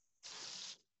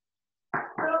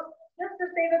 So just to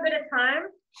save a bit of time,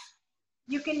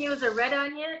 you can use a red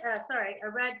onion, a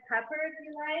red pepper if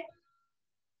you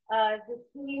like,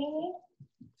 zucchini.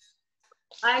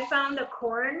 I found a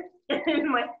corn in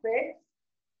my fridge.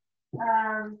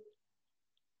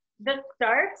 The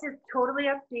starch is totally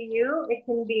up to you. It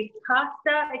can be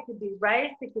pasta, it could be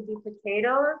rice, it could be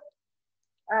potatoes,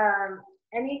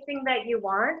 anything that you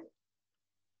want.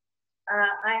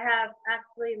 I have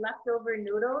actually leftover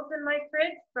noodles in my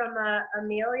fridge from a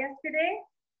meal yesterday.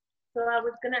 So I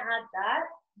was gonna add that,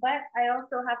 but I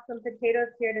also have some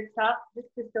potatoes here to chop just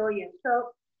to show you.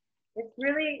 So it's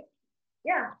really,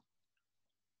 yeah.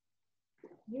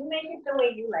 You make it the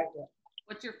way you like it.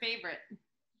 What's your favorite?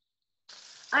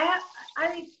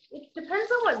 It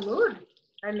depends on what mood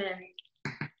I'm in.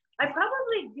 I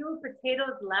probably do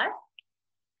potatoes less.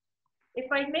 If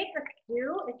I make a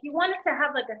stew, if you want it to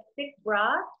have like a thick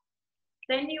broth,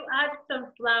 then you add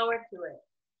some flour to it.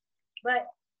 But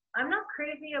I'm not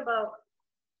crazy about,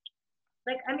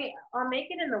 like, I mean, I'll make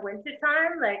it in the winter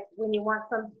time, like when you want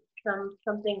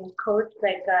something cooked,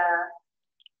 like,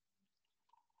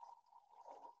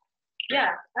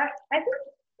 yeah, I think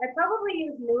I probably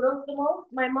use noodles the most.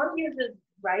 My mom uses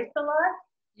rice a lot.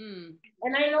 Mm.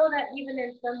 And I know that even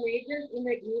in some regions,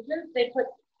 Inuit regions, they put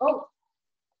oats.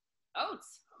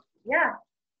 Oats? Yeah.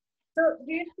 So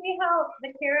do you see how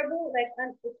the caribou, like,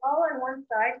 it's all on one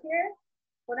side here?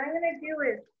 What I'm going to do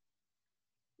is,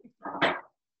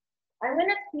 I'm going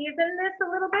to season this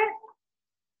a little bit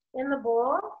in the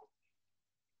bowl.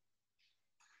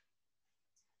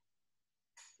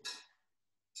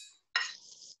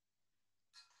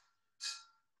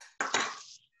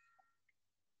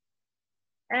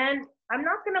 And I'm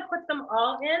not going to put them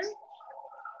all in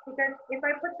because if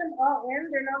I put them all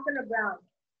in, they're not going to brown.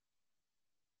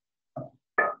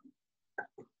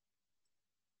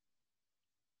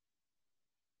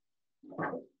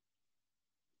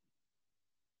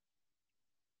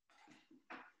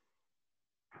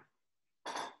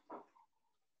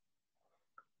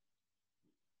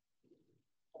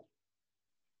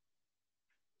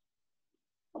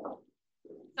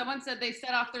 Someone said they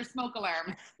set off their smoke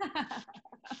alarm.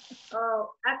 Oh,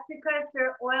 that's because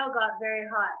their oil got very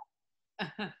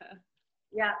hot.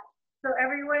 Yeah. So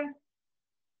everyone's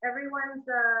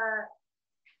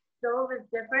stove is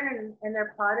different and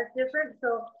their pot is different.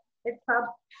 So it's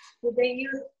did they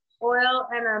use oil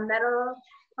and a metal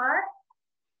pot?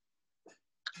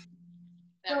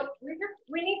 So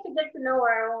we need to get to know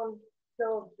our own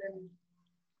stoves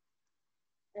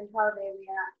and how they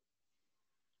react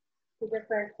to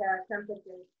different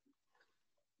temperatures.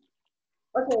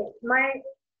 Okay,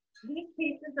 these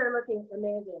pieces are looking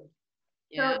amazing.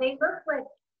 Yeah. So they look like,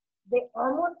 they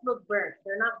almost look burnt.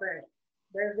 They're not burnt.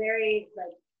 They're very,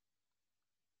 like,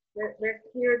 they're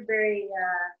cured very,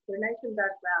 they're nice and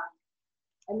dark brown.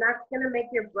 And that's gonna make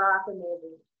your broth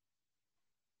amazing.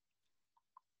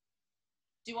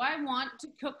 Do I want to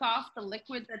cook off the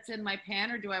liquid that's in my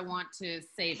pan or do I want to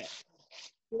save it?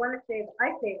 You want to save it?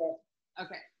 I save it.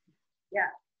 Okay. Yeah.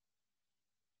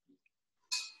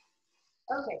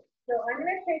 Okay, so I'm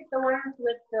gonna take the ones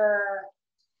with the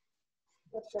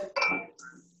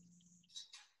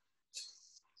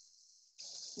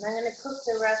and I'm gonna cook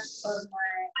the rest of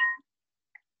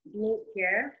my meat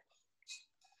here.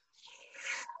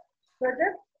 So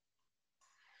this,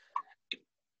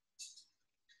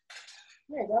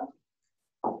 there you go.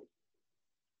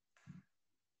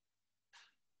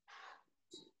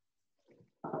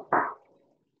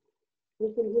 You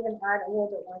can even add a little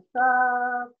bit more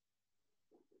salt.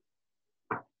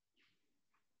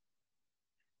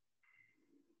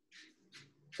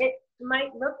 It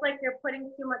might look like you're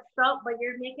putting too much salt, but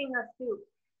you're making a soup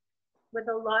with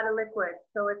a lot of liquid.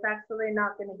 So it's actually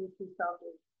not going to be too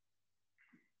salty.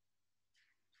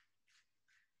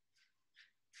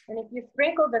 And if you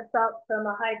sprinkle the salt from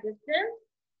a high distance,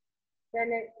 then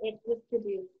it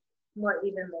distributes more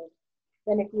evenly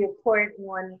than if you pour it in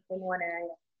one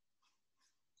area.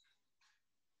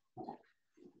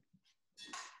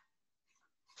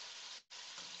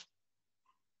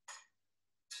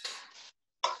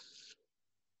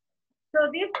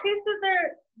 these pieces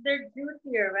they're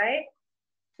juicier, right?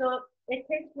 So it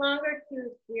takes longer to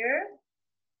sear.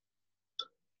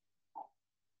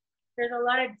 There's a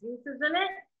lot of juices in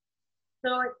it.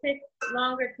 So it takes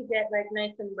longer to get like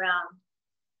nice and brown.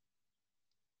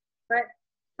 But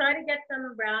try to get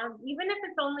them brown, even if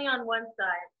it's only on one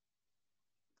side.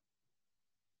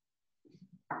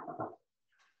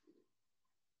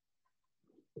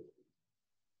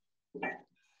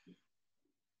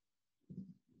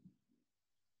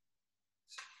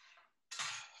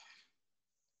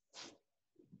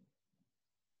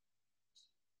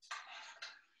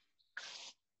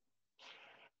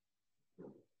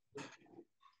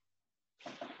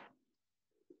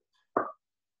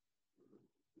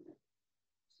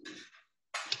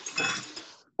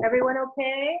 Everyone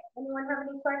okay? Anyone have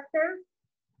any questions?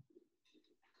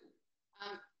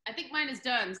 I think mine is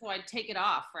done, so I'd take it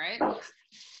off, right?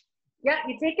 Yeah,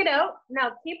 you take it out.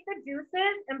 Now keep the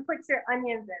juices and put your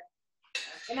onions in.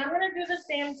 And I'm gonna do the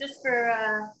same just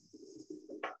for,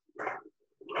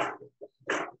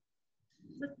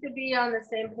 just to be on the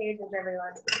same page as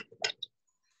everyone.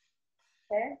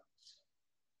 Okay.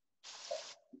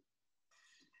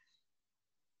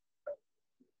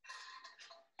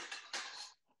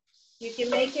 You can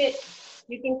make it,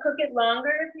 you can cook it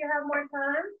longer if you have more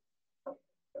time.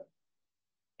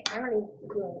 I don't need to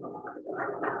do it.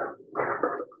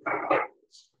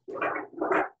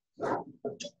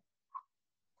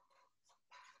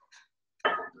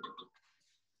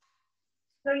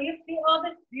 So you see all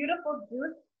this beautiful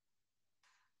juice?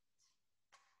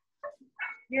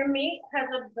 Your meat has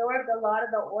absorbed a lot of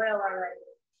the oil already.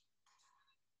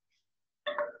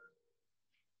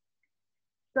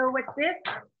 So with this,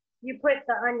 you put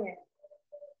the onion.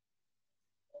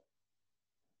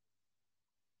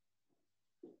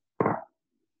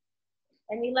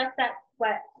 And you let that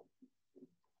sweat.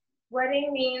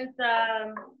 Sweating means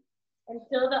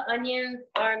until the onions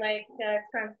are like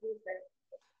translucent.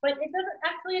 But it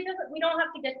doesn't, we don't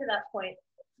have to get to that point.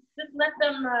 Just let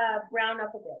them brown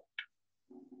up a bit.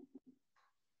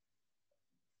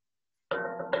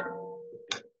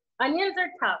 Onions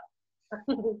are tough.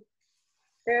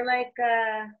 They're like,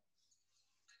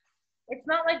 it's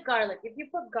not like garlic. If you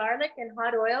put garlic in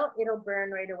hot oil, it'll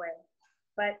burn right away.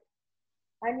 But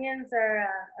onions are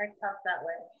tough that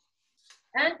way.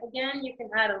 And again, you can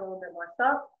add a little bit more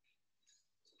salt.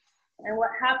 And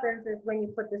what happens is when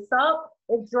you put the salt,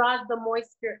 it draws the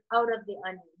moisture out of the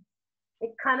onions.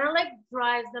 It kind of like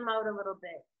dries them out a little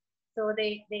bit. So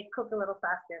they cook a little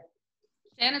faster.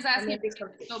 Shanna's asking if you to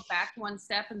go back one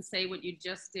step and say what you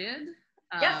just did.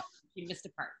 Yeah. You missed a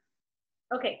part.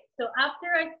 Okay, so after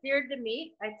I seared the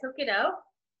meat, I took it out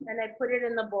and I put it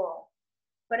in the bowl.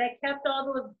 But I kept all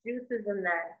those juices in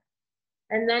there.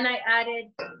 And then I added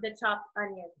the chopped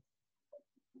onions.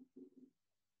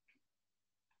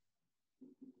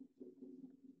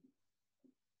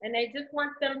 And I just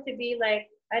want them to be like,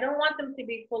 I don't want them to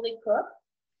be fully cooked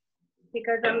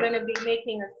because I'm gonna be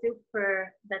making a soup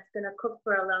that's gonna cook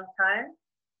for a long time.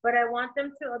 But I want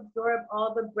them to absorb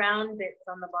all the brown bits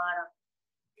on the bottom.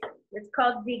 It's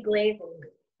called deglazing.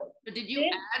 So did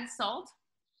you add salt?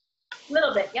 A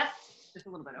little bit, yeah. Just a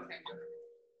little bit, okay.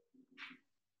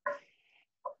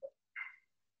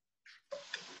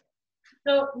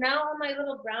 So now on my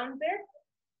little brown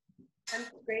bits, I'm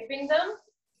scraping them.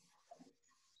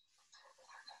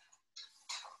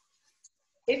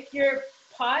 If your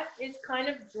pot is kind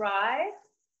of dry,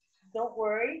 don't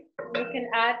worry. You can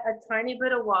add a tiny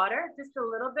bit of water, just a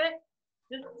little bit,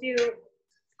 just to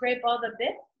scrape all the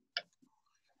bits.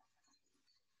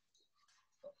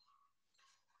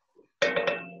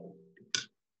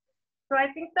 So I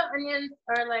think the onions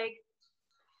are like,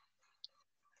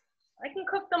 I can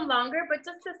cook them longer, but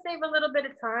just to save a little bit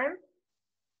of time,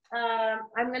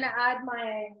 I'm gonna add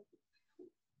my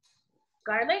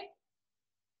garlic.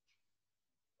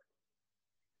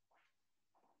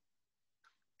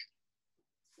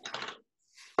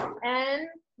 And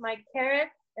my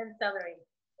carrots and celery.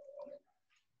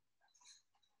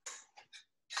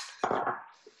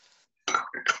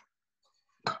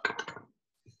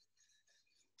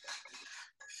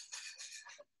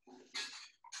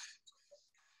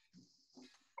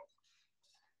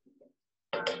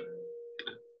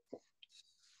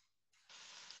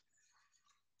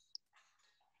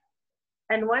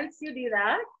 And once you do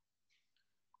that,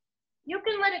 you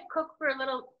can let it cook for a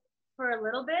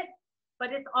little bit,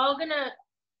 but it's all gonna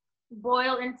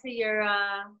boil into your,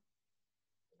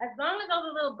 as long as all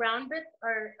the little brown bits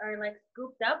are like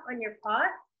scooped up on your pot,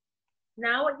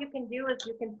 now what you can do is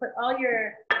you can put all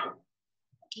your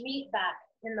meat back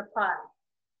in the pot.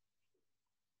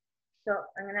 So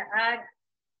I'm gonna add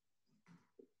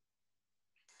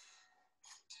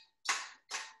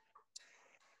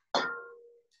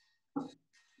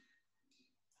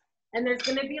And there's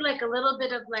gonna be like a little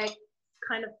bit of like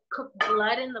kind of cooked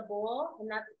blood in the bowl, and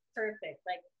that's perfect.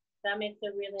 Like that makes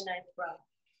a really nice broth.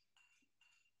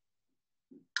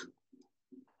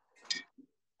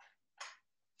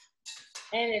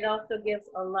 And it also gives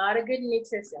a lot of good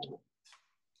nutrition.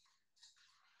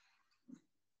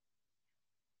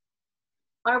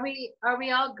 Are we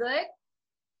all good?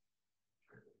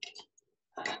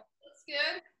 That's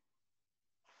good.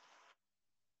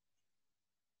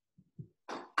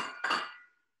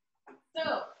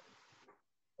 So,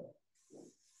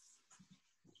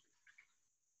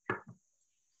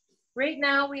 right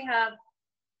now we have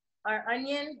our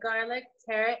onion, garlic,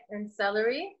 carrot, and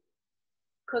celery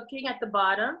cooking at the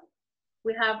bottom.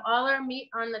 We have all our meat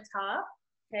on the top,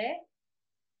 okay?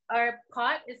 Our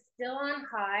pot is still on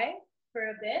high for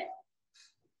a bit.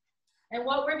 And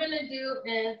what we're gonna do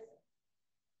is,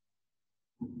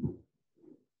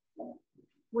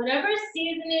 whatever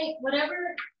seasoning,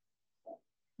 whatever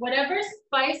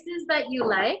spices that you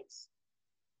like,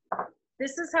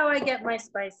 this is how I get my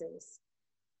spices.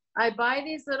 I buy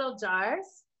these little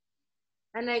jars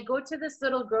and I go to this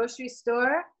little grocery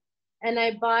store and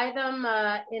I buy them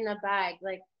in a bag.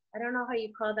 Like, I don't know how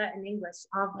you call that in English.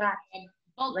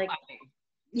 Bulk like, buying.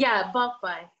 Yeah, bulk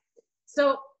buy.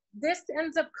 So this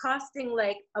ends up costing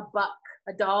like $1,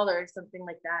 $1 or something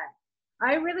like that.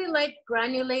 I really like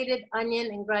granulated onion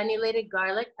and granulated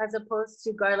garlic as opposed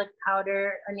to garlic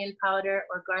powder, onion powder,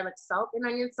 or garlic salt and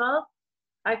onion salt.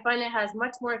 I find it has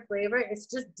much more flavor. It's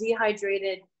just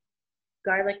dehydrated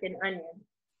garlic and onion.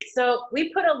 So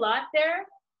we put a lot there.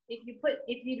 If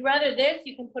you'd rather this,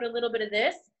 you can put a little bit of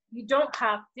this. You don't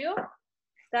have to.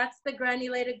 That's the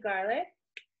granulated garlic.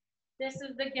 This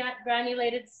is the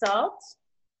granulated salt.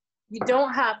 You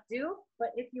don't have to, but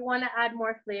if you want to add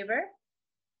more flavor.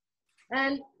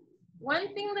 And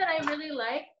one thing that I really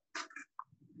like,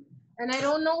 and I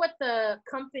don't know what the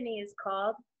company is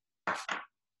called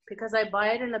because I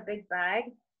buy it in a big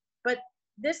bag, but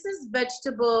this is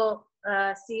vegetable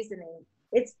seasoning.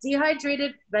 It's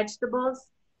dehydrated vegetables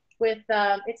with,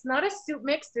 it's not a soup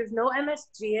mix. There's no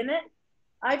MSG in it.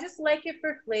 I just like it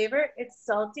for flavor. It's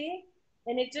salty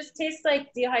and it just tastes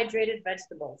like dehydrated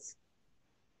vegetables.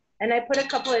 And I put a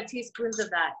couple of teaspoons of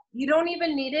that. You don't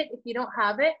even need it if you don't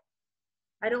have it.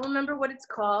 I don't remember what it's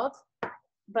called,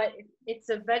 but it's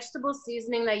a vegetable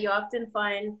seasoning that you often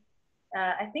find,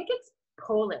 I think it's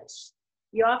Polish.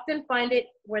 You often find it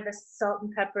where the salt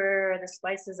and pepper or the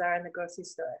spices are in the grocery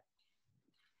store.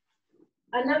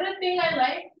 Another thing I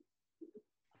like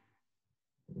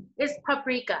is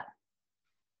paprika.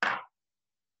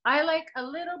 I like a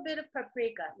little bit of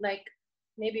paprika, like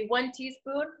maybe 1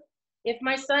 teaspoon. If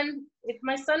my son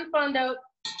found out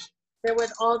there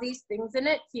was all these things in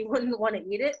it, he wouldn't want to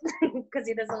eat it because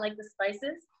he doesn't like the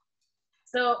spices.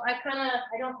 So I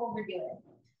don't overdo it.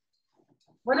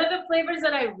 One of the flavors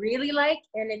that I really like,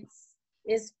 and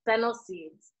is fennel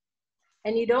seeds.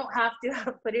 And you don't have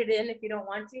to put it in if you don't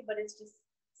want to, but it's just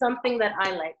something that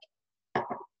I like.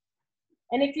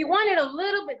 And if you want it a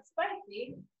little bit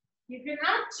spicy, you can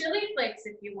add chili flakes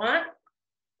if you want,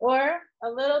 or a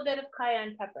little bit of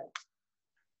cayenne pepper.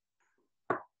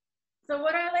 So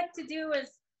what I like to do is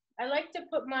I like to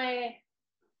put my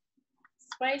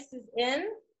spices in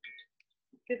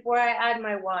before I add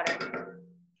my water.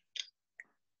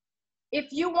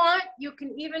 If you want, you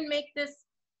can even make this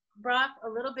broth a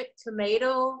little bit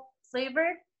tomato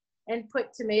flavored and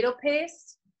put tomato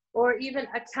paste or even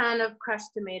a can of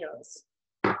crushed tomatoes.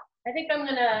 I think I'm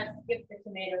gonna skip the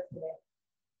tomatoes today.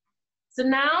 So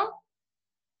now,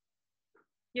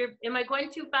 am I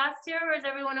going too fast here or is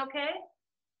everyone okay?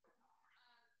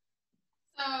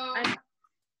 So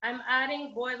I'm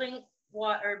adding boiling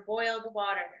water, boiled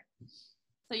water.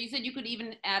 So you said you could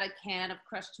even add a can of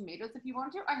crushed tomatoes if you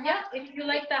want to? Yeah, if you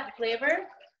like that flavor.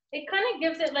 It kind of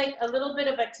gives it like a little bit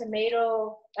of a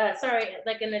tomato,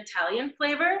 like an Italian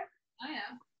flavor. Oh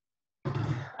yeah.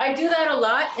 I do that a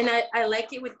lot and I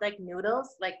like it with like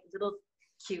noodles, like little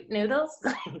cute noodles.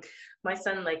 My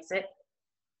son likes it.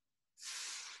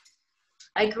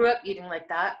 I grew up eating like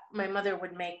that. My mother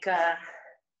would make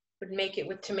it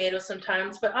with tomatoes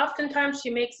sometimes, but oftentimes she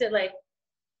makes it like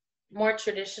more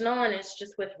traditional and it's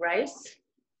just with rice.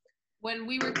 When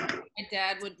we were kids, my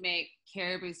dad would make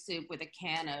caribou soup with a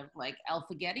can of like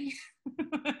alphagetti.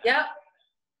 Yep.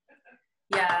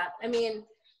 Yeah, I mean,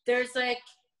 there's like,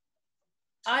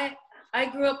 I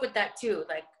grew up with that too,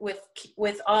 like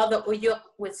with all the Uujuq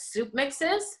with soup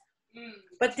mixes. Mm.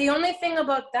 But the only thing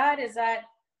about that is that,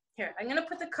 here, I'm gonna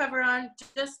put the cover on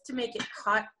just to make it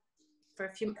hot for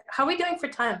a few minutes. How are we doing for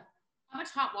time? How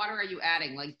much hot water are you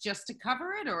adding? Like just to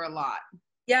cover it or a lot?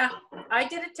 Yeah, I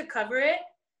did it to cover it,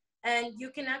 and you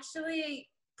can actually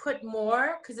put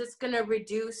more because it's gonna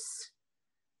reduce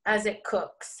as it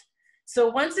cooks. So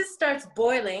once it starts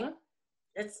boiling,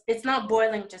 it's not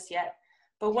boiling just yet,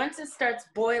 but once it starts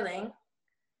boiling,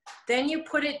 then you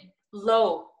put it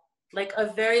low, like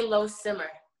a very low simmer.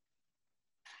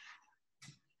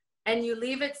 And you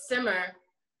leave it simmer,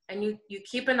 and you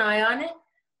keep an eye on it,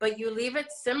 but you leave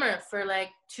it simmer for like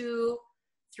 2,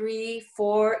 3,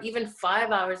 4, even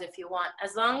 5 hours if you want,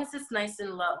 as long as it's nice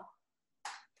and low.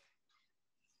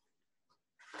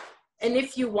 And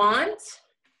if you want,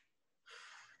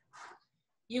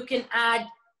 you can add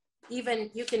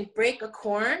you can break a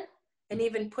corn and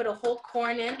even put a whole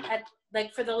corn in at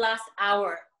like for the last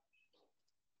hour.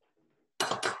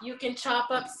 You can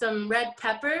chop up some red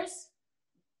peppers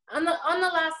on the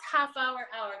last half hour,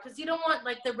 because you don't want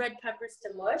like the red peppers to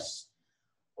mush,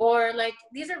 or like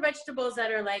these are vegetables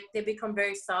that are like, they become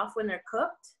very soft when they're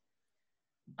cooked.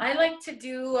 I like to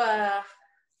do,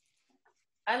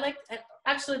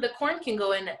 actually the corn can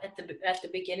go in at the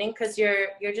beginning because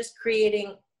you're just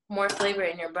creating more flavor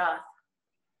in your broth.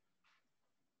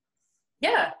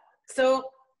 Yeah, so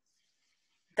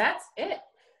that's it.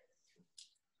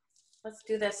 Let's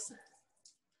do this.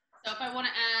 So if I want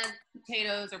to add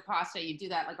potatoes or pasta, you do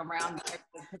that like around the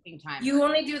cooking time. You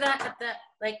only do that at the,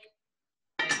 like,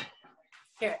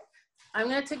 here. I'm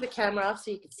gonna take the camera off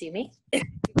so you can see me.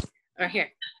 Or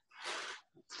here.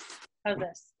 How's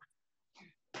this?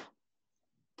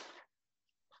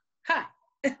 Hi.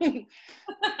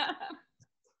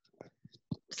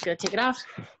 Just gonna take it off.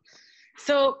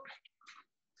 So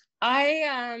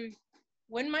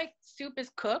when my soup is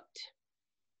cooked,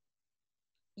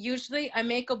 usually I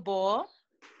make a bowl.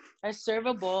 I serve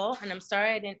a bowl, and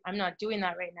I'm not doing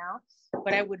that right now,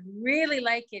 but I would really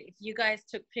like it if you guys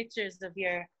took pictures of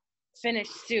your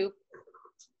finished soup.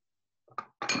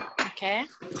 Okay.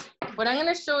 What I'm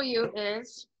gonna show you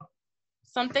is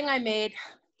something I made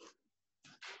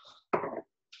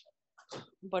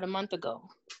about a month ago.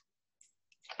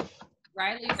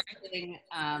 Riley's saying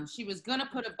she was gonna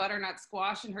put a butternut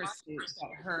squash in her soup, but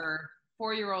her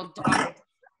 4-year-old dog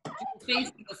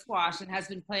faced the squash and has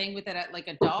been playing with it at like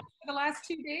a doll for the last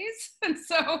 2 days. And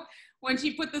so when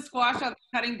she put the squash on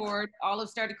the cutting board, Olive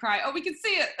started to cry. Oh, we can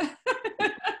see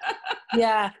it.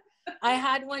 Yeah, I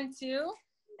had one too.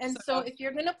 And so if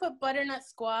you're gonna put butternut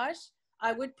squash,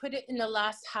 I would put it in the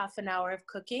last half an hour of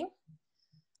cooking.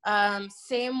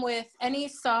 Same with any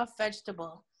soft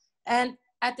vegetable. And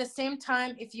at the same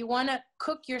time, if you wanna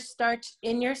cook your starch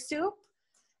in your soup,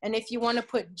 and if you wanna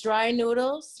put dry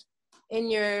noodles in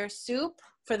your soup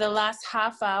for the last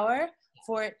half hour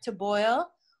for it to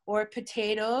boil, or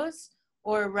potatoes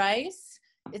or rice,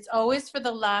 it's always for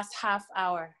the last half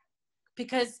hour.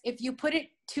 Because if you put it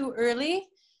too early,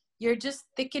 you're just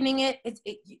thickening it.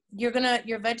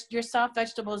 Your soft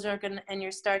vegetables are gonna, and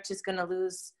your starch is gonna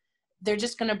lose. They're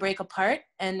just gonna break apart,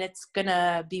 and it's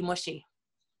gonna be mushy.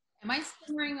 Am I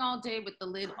simmering all day with the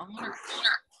lid on? Or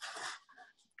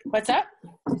what's that?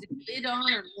 Is it lid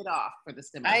on or lid off for the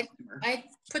simmer? I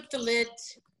put the lid.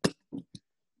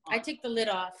 I take the lid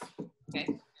off. Okay.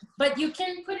 But you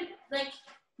can put it, like,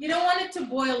 you don't want it to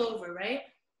boil over, right?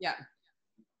 Yeah.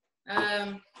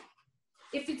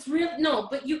 If it's real, no,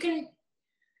 but you can,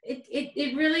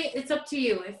 it really, it's up to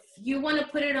you. If you want to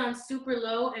put it on super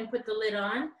low and put the lid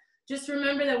on, just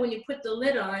remember that when you put the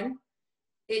lid on,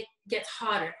 it gets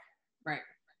hotter. Right.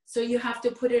 So you have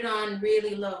to put it on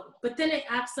really low, but then it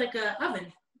acts like an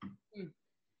oven.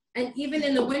 And even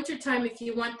in the wintertime, if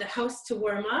you want the house to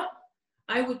warm up,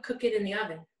 I would cook it in the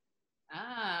oven.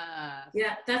 Ah.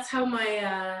 Yeah, that's how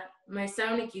my my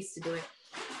Sonic used to do it.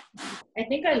 I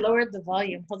think I lowered the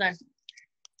volume. Hold on.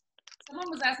 Someone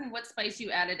was asking what spice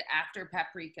you added after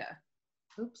paprika.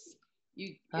 Oops.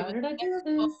 It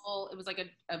was like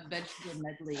a vegetable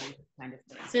medley kind of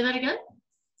thing. Say that again?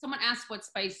 Someone asked what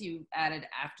spice you added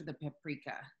after the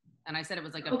paprika, and I said it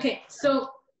was like a okay. So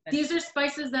these are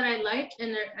spices that I like,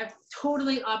 and they're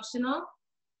totally optional.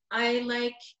 I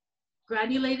like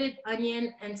granulated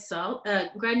onion and salt,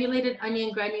 granulated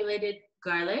onion, granulated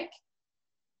garlic,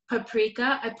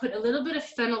 paprika. I put a little bit of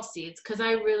fennel seeds because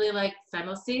I really like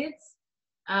fennel seeds.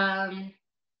 And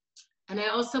I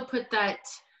also put that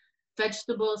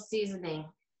vegetable seasoning.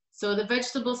 So the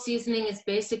vegetable seasoning is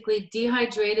basically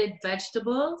dehydrated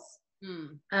vegetables,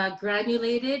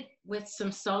 granulated with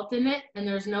some salt in it, and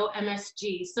there's no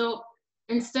MSG. So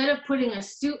instead of putting a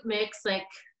soup mix like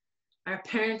our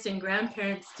parents and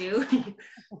grandparents do,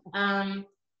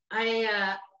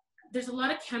 there's a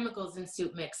lot of chemicals in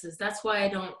soup mixes. That's why I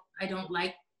don't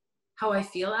like how I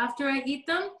feel after I eat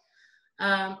them.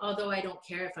 Although I don't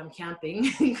care if I'm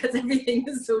camping because everything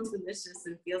is so delicious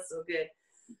and feels so good.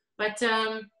 But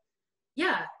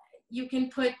yeah, you can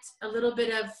put a little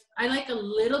bit of, I like a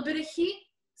little bit of heat.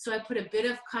 So I put a bit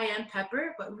of cayenne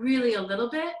pepper, but really a little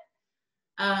bit.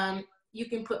 You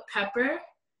can put pepper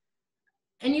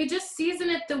and you just season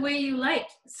it the way you like.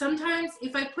 Sometimes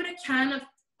if I put a can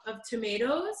of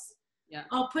tomatoes, yeah,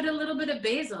 I'll put a little bit of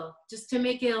basil just to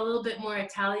make it a little bit more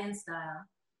Italian style.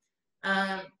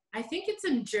 I think it's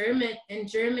in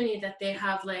Germany that they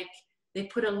have like, they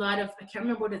put a lot of, I can't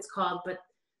remember what it's called, but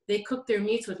they cook their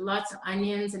meats with lots of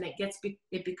onions and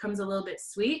it becomes a little bit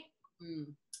sweet.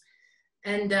 Mm.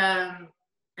 And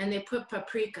they put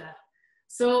paprika.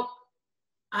 So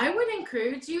I would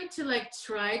encourage you to like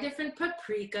try different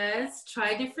paprikas,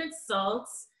 try different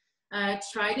salts,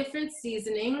 try different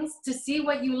seasonings to see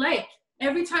what you like.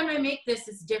 Every time I make this,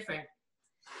 it's different.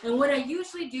 And what I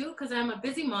usually do, because I'm a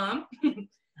busy mom,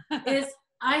 is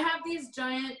I have these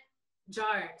giant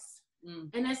jars. Mm.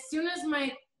 And as soon as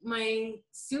my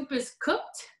soup is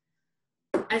cooked,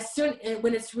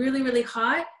 when it's really, really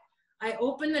hot, I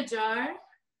open the jar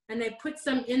and I put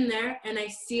some in there and I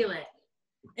seal it.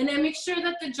 And I make sure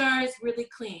that the jar is really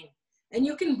clean. And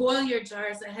you can boil your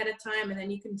jars ahead of time and then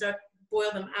you can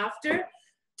boil them after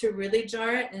to really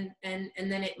jar it and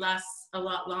then it lasts a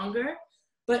lot longer.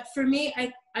 But for me,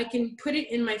 I can put it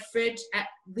in my fridge at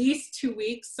least 2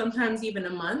 weeks, sometimes even a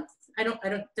month.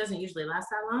 It doesn't usually last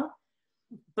that long.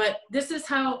 But this is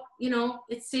how, you know,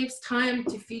 it saves time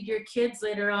to feed your kids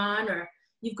later on, or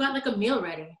you've got like a meal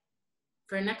ready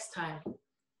for next time.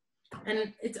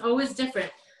 And it's always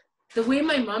different. The way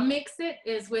my mom makes it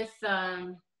is with,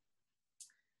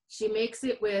 she makes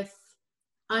it with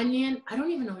onion. I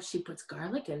don't even know if she puts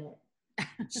garlic in it.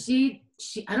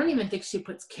 I don't even think she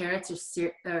puts carrots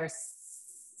or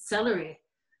celery.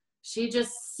 She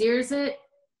just sears it,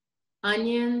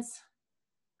 onions.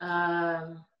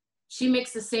 She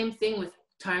makes the same thing with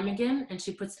ptarmigan, and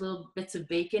she puts little bits of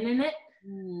bacon in it.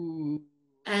 Mm.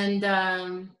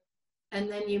 And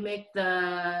then you make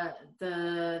the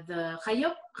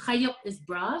Uujuq. Uujuq is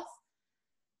broth.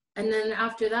 And then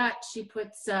after that, she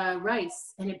puts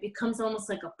rice, and it becomes almost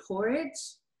like a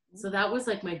porridge. So that was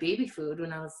like my baby food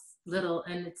when I was little,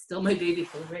 and it's still my baby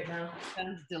food right now.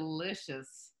 Sounds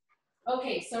delicious.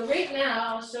 Okay, so right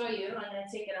now, I'll show you. I'm gonna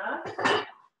take it off.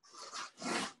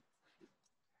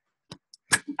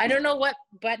 I don't know what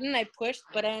button I pushed,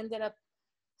 but I ended up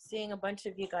seeing a bunch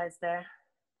of you guys there.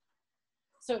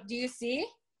 So do you see?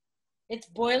 It's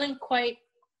boiling quite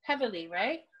heavily,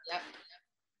 right? Yep.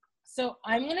 So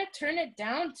I'm gonna turn it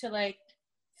down to like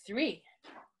 3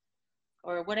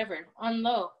 or whatever, on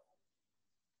low.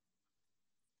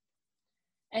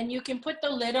 And you can put the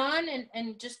lid on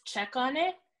and just check on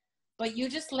it, but you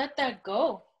just let that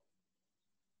go.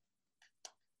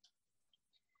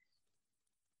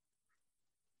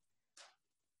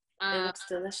 It looks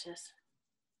delicious.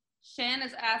 Shan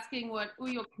is asking what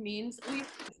Uujuq means.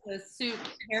 Uujuq is the soup,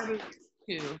 caribou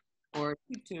stew, or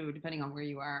tutu, depending on where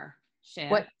you are. Shan.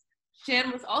 What? Shan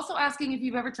was also asking if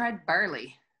you've ever tried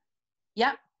barley.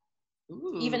 Yep.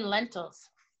 Ooh. Even lentils.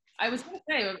 I was going to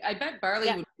say, I bet barley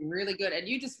would be really good, and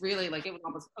you just really, like, it would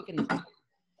almost cook in the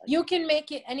You can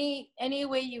make it any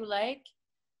way you like.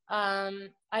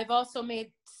 I've also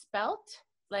made spelt,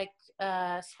 like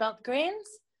spelt grains.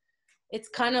 It's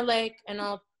kind of like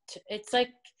it's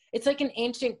like an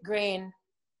ancient grain,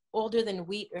 older than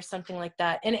wheat or something like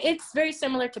that, and it's very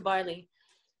similar to barley.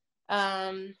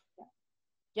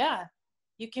 Yeah,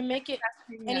 you can make it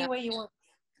any way you want.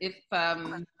 If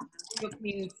it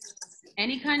means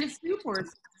any kind of soup or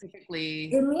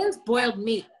specifically? It means boiled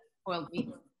meat. Boiled meat.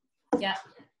 Yeah.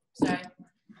 Sorry.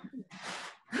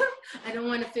 I don't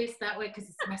want to face that way because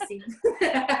it's messy.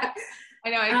 I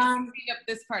know. I have to clean up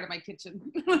this part of my kitchen.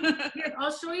 Here,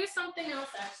 I'll show you something else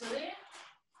actually.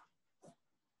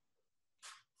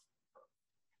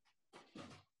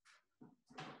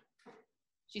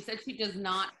 She said she does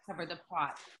not cover the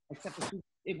pot, except for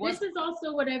This is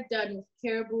also what I've done with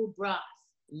caribou broth.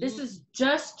 This is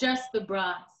just the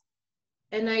broth,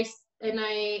 and I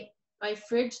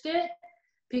fridged it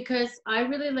because I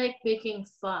really like making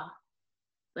pho,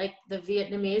 like the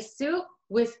Vietnamese soup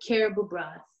with caribou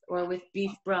broth or with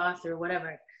beef broth or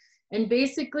whatever. And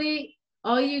basically,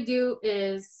 all you do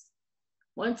is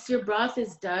once your broth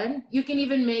is done, you can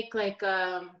even make like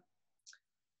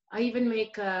I even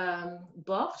make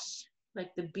borscht,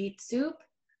 like the beet soup,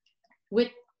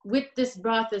 with this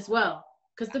broth as well.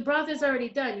 Because the broth is already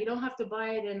done. You don't have to buy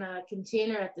it in a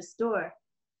container at the store.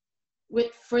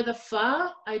 For the pho,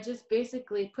 I just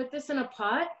basically put this in a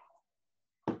pot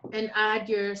and add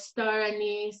your star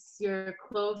anise, your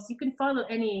cloves. You can follow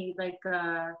any like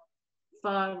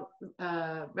pho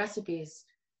recipes,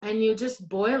 and you just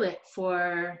boil it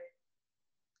for,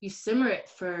 you simmer it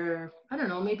for, I don't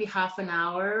know, maybe half an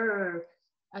hour or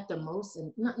at the most,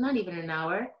 and not even an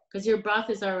hour, because your broth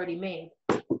is already made.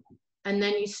 And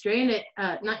then you strain it,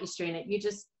 not you strain it, you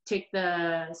just take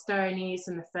the star anise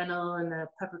and the fennel and the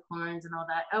peppercorns and all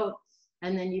that out.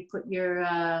 And then you put your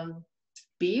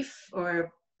beef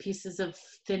or pieces of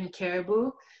thin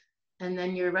caribou, and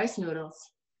then your rice noodles.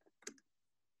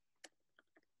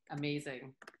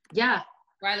 Amazing. Yeah.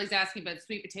 Riley's asking about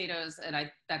sweet potatoes, and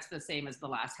that's the same as the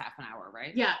last half an hour,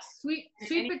 right? Yeah, sweet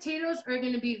potatoes are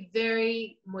going to be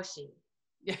very mushy.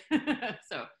 Yeah.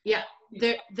 So yeah,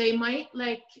 they might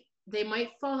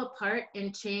fall apart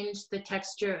and change the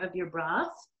texture of your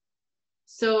broth.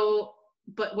 So,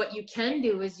 but what you can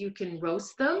do is you can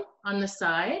roast them on the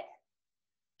side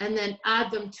and then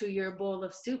add them to your bowl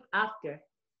of soup after.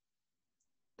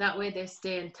 That way they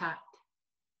stay intact.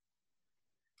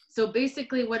 So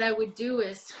basically what I would do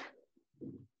is,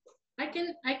 I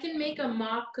can make a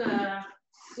mock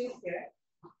soup here.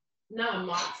 Not a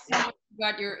mock soup. You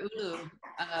got your ulu.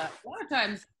 A lot of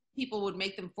times people would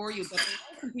make them for you, but there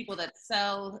are some people that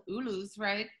sell ulus,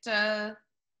 right?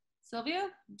 Sylvia,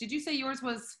 did you say yours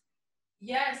was?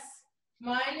 Yes,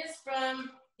 mine is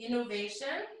from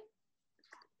Innovation.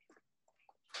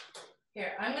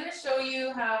 Here, I'm going to show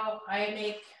you how I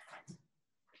make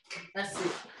a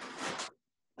soup.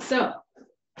 So,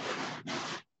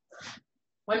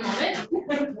 one moment.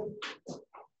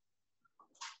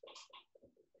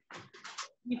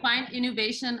 You find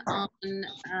Innovation on,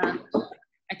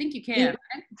 I think you can,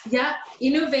 right? Yeah,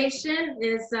 Innovation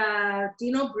is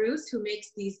Dino Bruce, who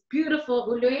makes these beautiful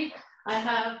ului. I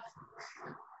have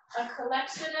a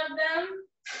collection of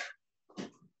them.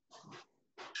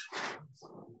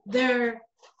 They're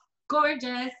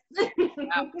gorgeous.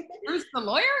 Wow. Bruce the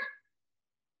lawyer?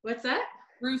 What's that?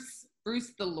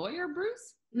 Bruce the lawyer,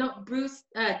 Bruce? No, Bruce,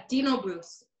 Dino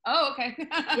Bruce. Oh, okay.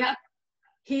 Yeah.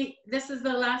 This is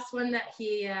the last one that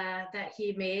he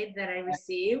made that I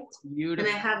received. Beautiful.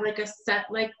 And I have like a set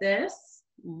like this.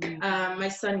 My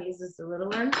son uses the little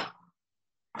one.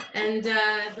 And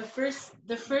the first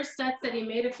sets that he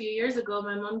made a few years ago,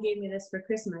 my mom gave me this for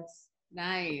Christmas.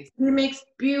 Nice. He makes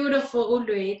beautiful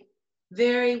ului,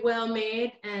 very well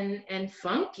made and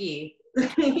funky.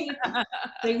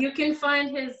 So you can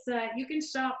find his, you can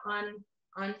shop on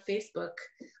Facebook,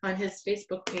 on his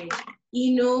Facebook page,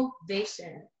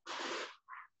 Innovation.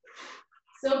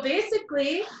 So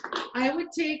basically, I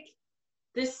would take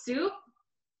this soup.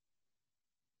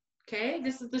 Okay,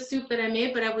 this is the soup that I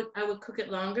made, but I would cook it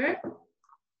longer.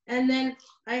 And then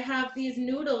I have these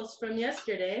noodles from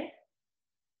yesterday.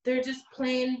 They're just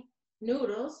plain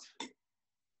noodles.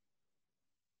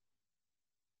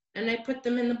 And I put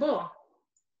them in the bowl.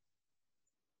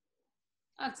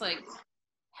 That's like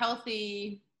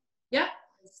healthy. Yeah,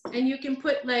 and you can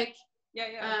put like,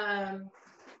 yeah.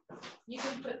 You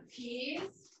can put peas.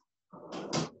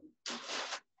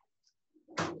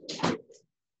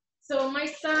 So my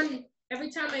son,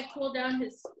 every time I cool down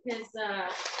his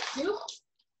soup,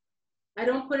 I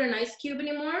don't put an ice cube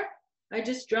anymore. I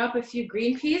just drop a few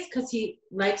green peas because he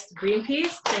likes green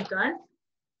peas, thank God.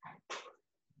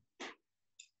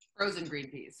 Frozen green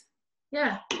peas.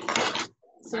 Yeah,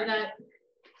 so that,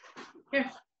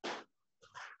 here.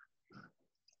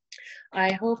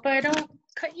 I hope I don't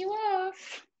cut you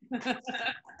off.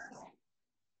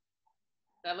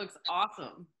 That looks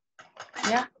awesome.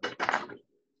 Yeah.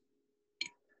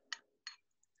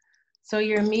 So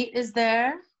your meat is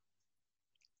there.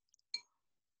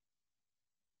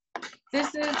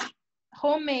 This is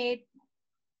homemade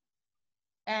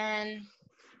and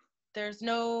there's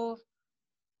no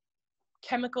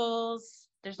chemicals,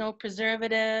 there's no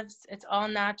preservatives, it's all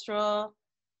natural.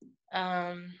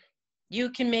 You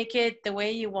can make it the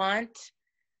way you want.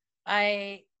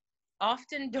 I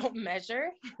often don't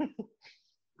measure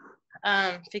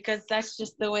because that's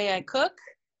just the way I cook.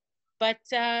 But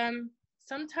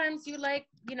sometimes you like,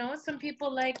 you know, some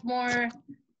people like more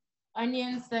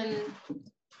onions than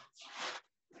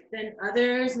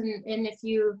others. And if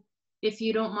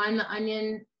you don't mind the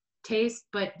onion taste,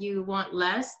 but you want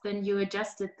less, then you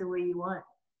adjust it the way you want.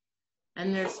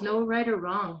 And there's no right or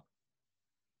wrong.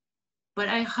 But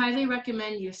I highly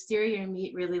recommend you sear your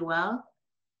meat really well,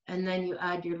 and then you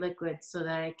add your liquid so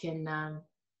that it can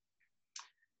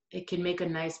make a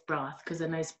nice broth, because a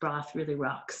nice broth really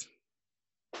rocks.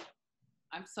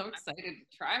 I'm so excited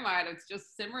to try mine. It's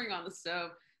just simmering on the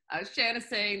stove. Shanna's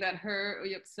saying that her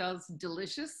Uujuq smells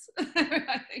delicious.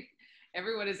 I think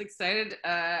Everyone is excited.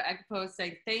 Agpo is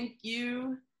saying thank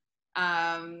you.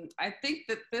 I think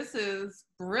that this is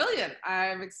brilliant.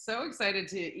 I'm so excited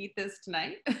to eat this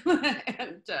tonight.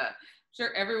 And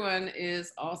sure everyone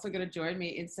is also going to join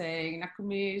me in saying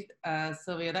Nakumi,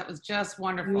 Sylvia, that was just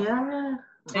wonderful. Yeah.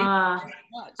 Thank you very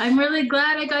much. I'm really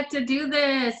glad I got to do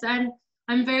this.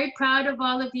 I'm very proud of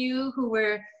all of you who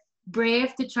were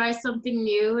brave to try something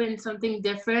new and something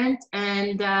different.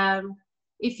 And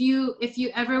if you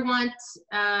ever want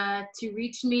to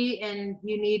reach me and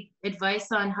you need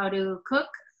advice on how to cook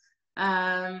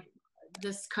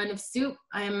this kind of soup,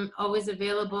 I'm always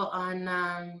available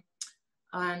on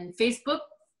Facebook.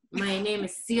 My name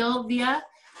is Sylvia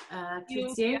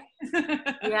Cloutier.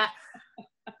 Yeah.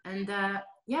 And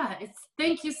yeah,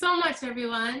 thank you so much,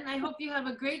 everyone. I hope you have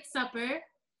a great supper.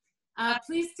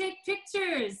 Please take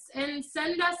pictures and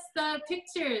send us the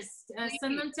pictures.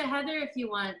 Send them to Heather if you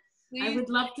want. Please. I would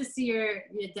love to see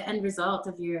the end result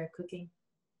of your cooking.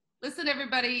 Listen,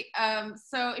 everybody.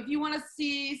 So if you want to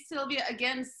see Sylvia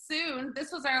again soon,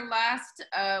 this was our last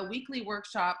weekly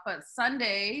workshop, but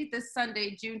this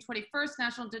Sunday, June 21st,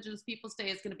 National Indigenous Peoples Day,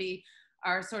 is going to be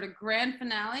our sort of grand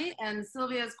finale. And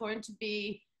Sylvia is going to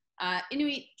be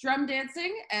Inuit drum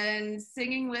dancing and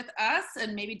singing with us,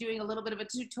 and maybe doing a little bit of a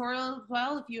tutorial as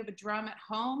well if you have a drum at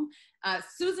home.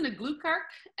 Susan Aglukark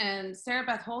and Sarah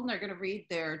Beth Holden are going to read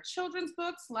their children's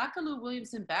books. Lakalu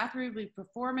Williamson Bathory will be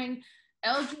performing.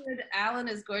 Eldred Allen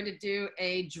is going to do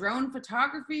a drone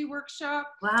photography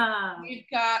workshop. Wow. We've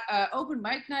got open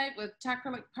mic night with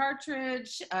Takralik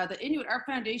Partridge. The Inuit Art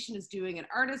Foundation is doing an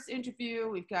artist interview.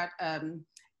 We've got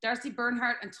Darcy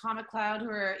Bernhardt and Tom McLeod, who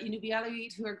are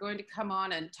Inuit, who are going to come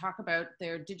on and talk about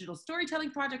their digital storytelling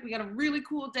project. We got a really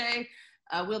cool day.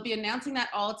 We'll be announcing that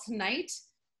all tonight,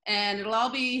 and it'll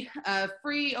all be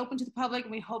free, open to the public,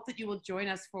 and we hope that you will join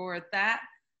us for that.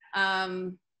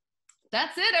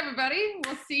 That's it, everybody.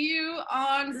 We'll see you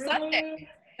on Sunday.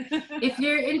 If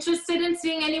you're interested in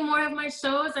seeing any more of my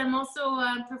shows, I'm also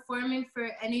performing for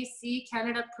NAC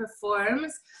Canada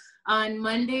Performs on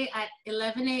Monday at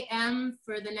 11 a.m.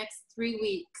 for the next 3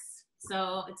 weeks.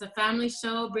 So it's a family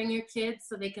show. Bring your kids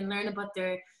so they can learn about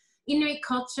their Inuit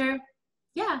culture.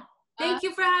 Yeah. Thank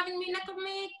you for having me,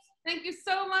 Nakumi. Thank you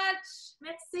so much.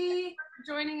 Merci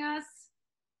for joining us.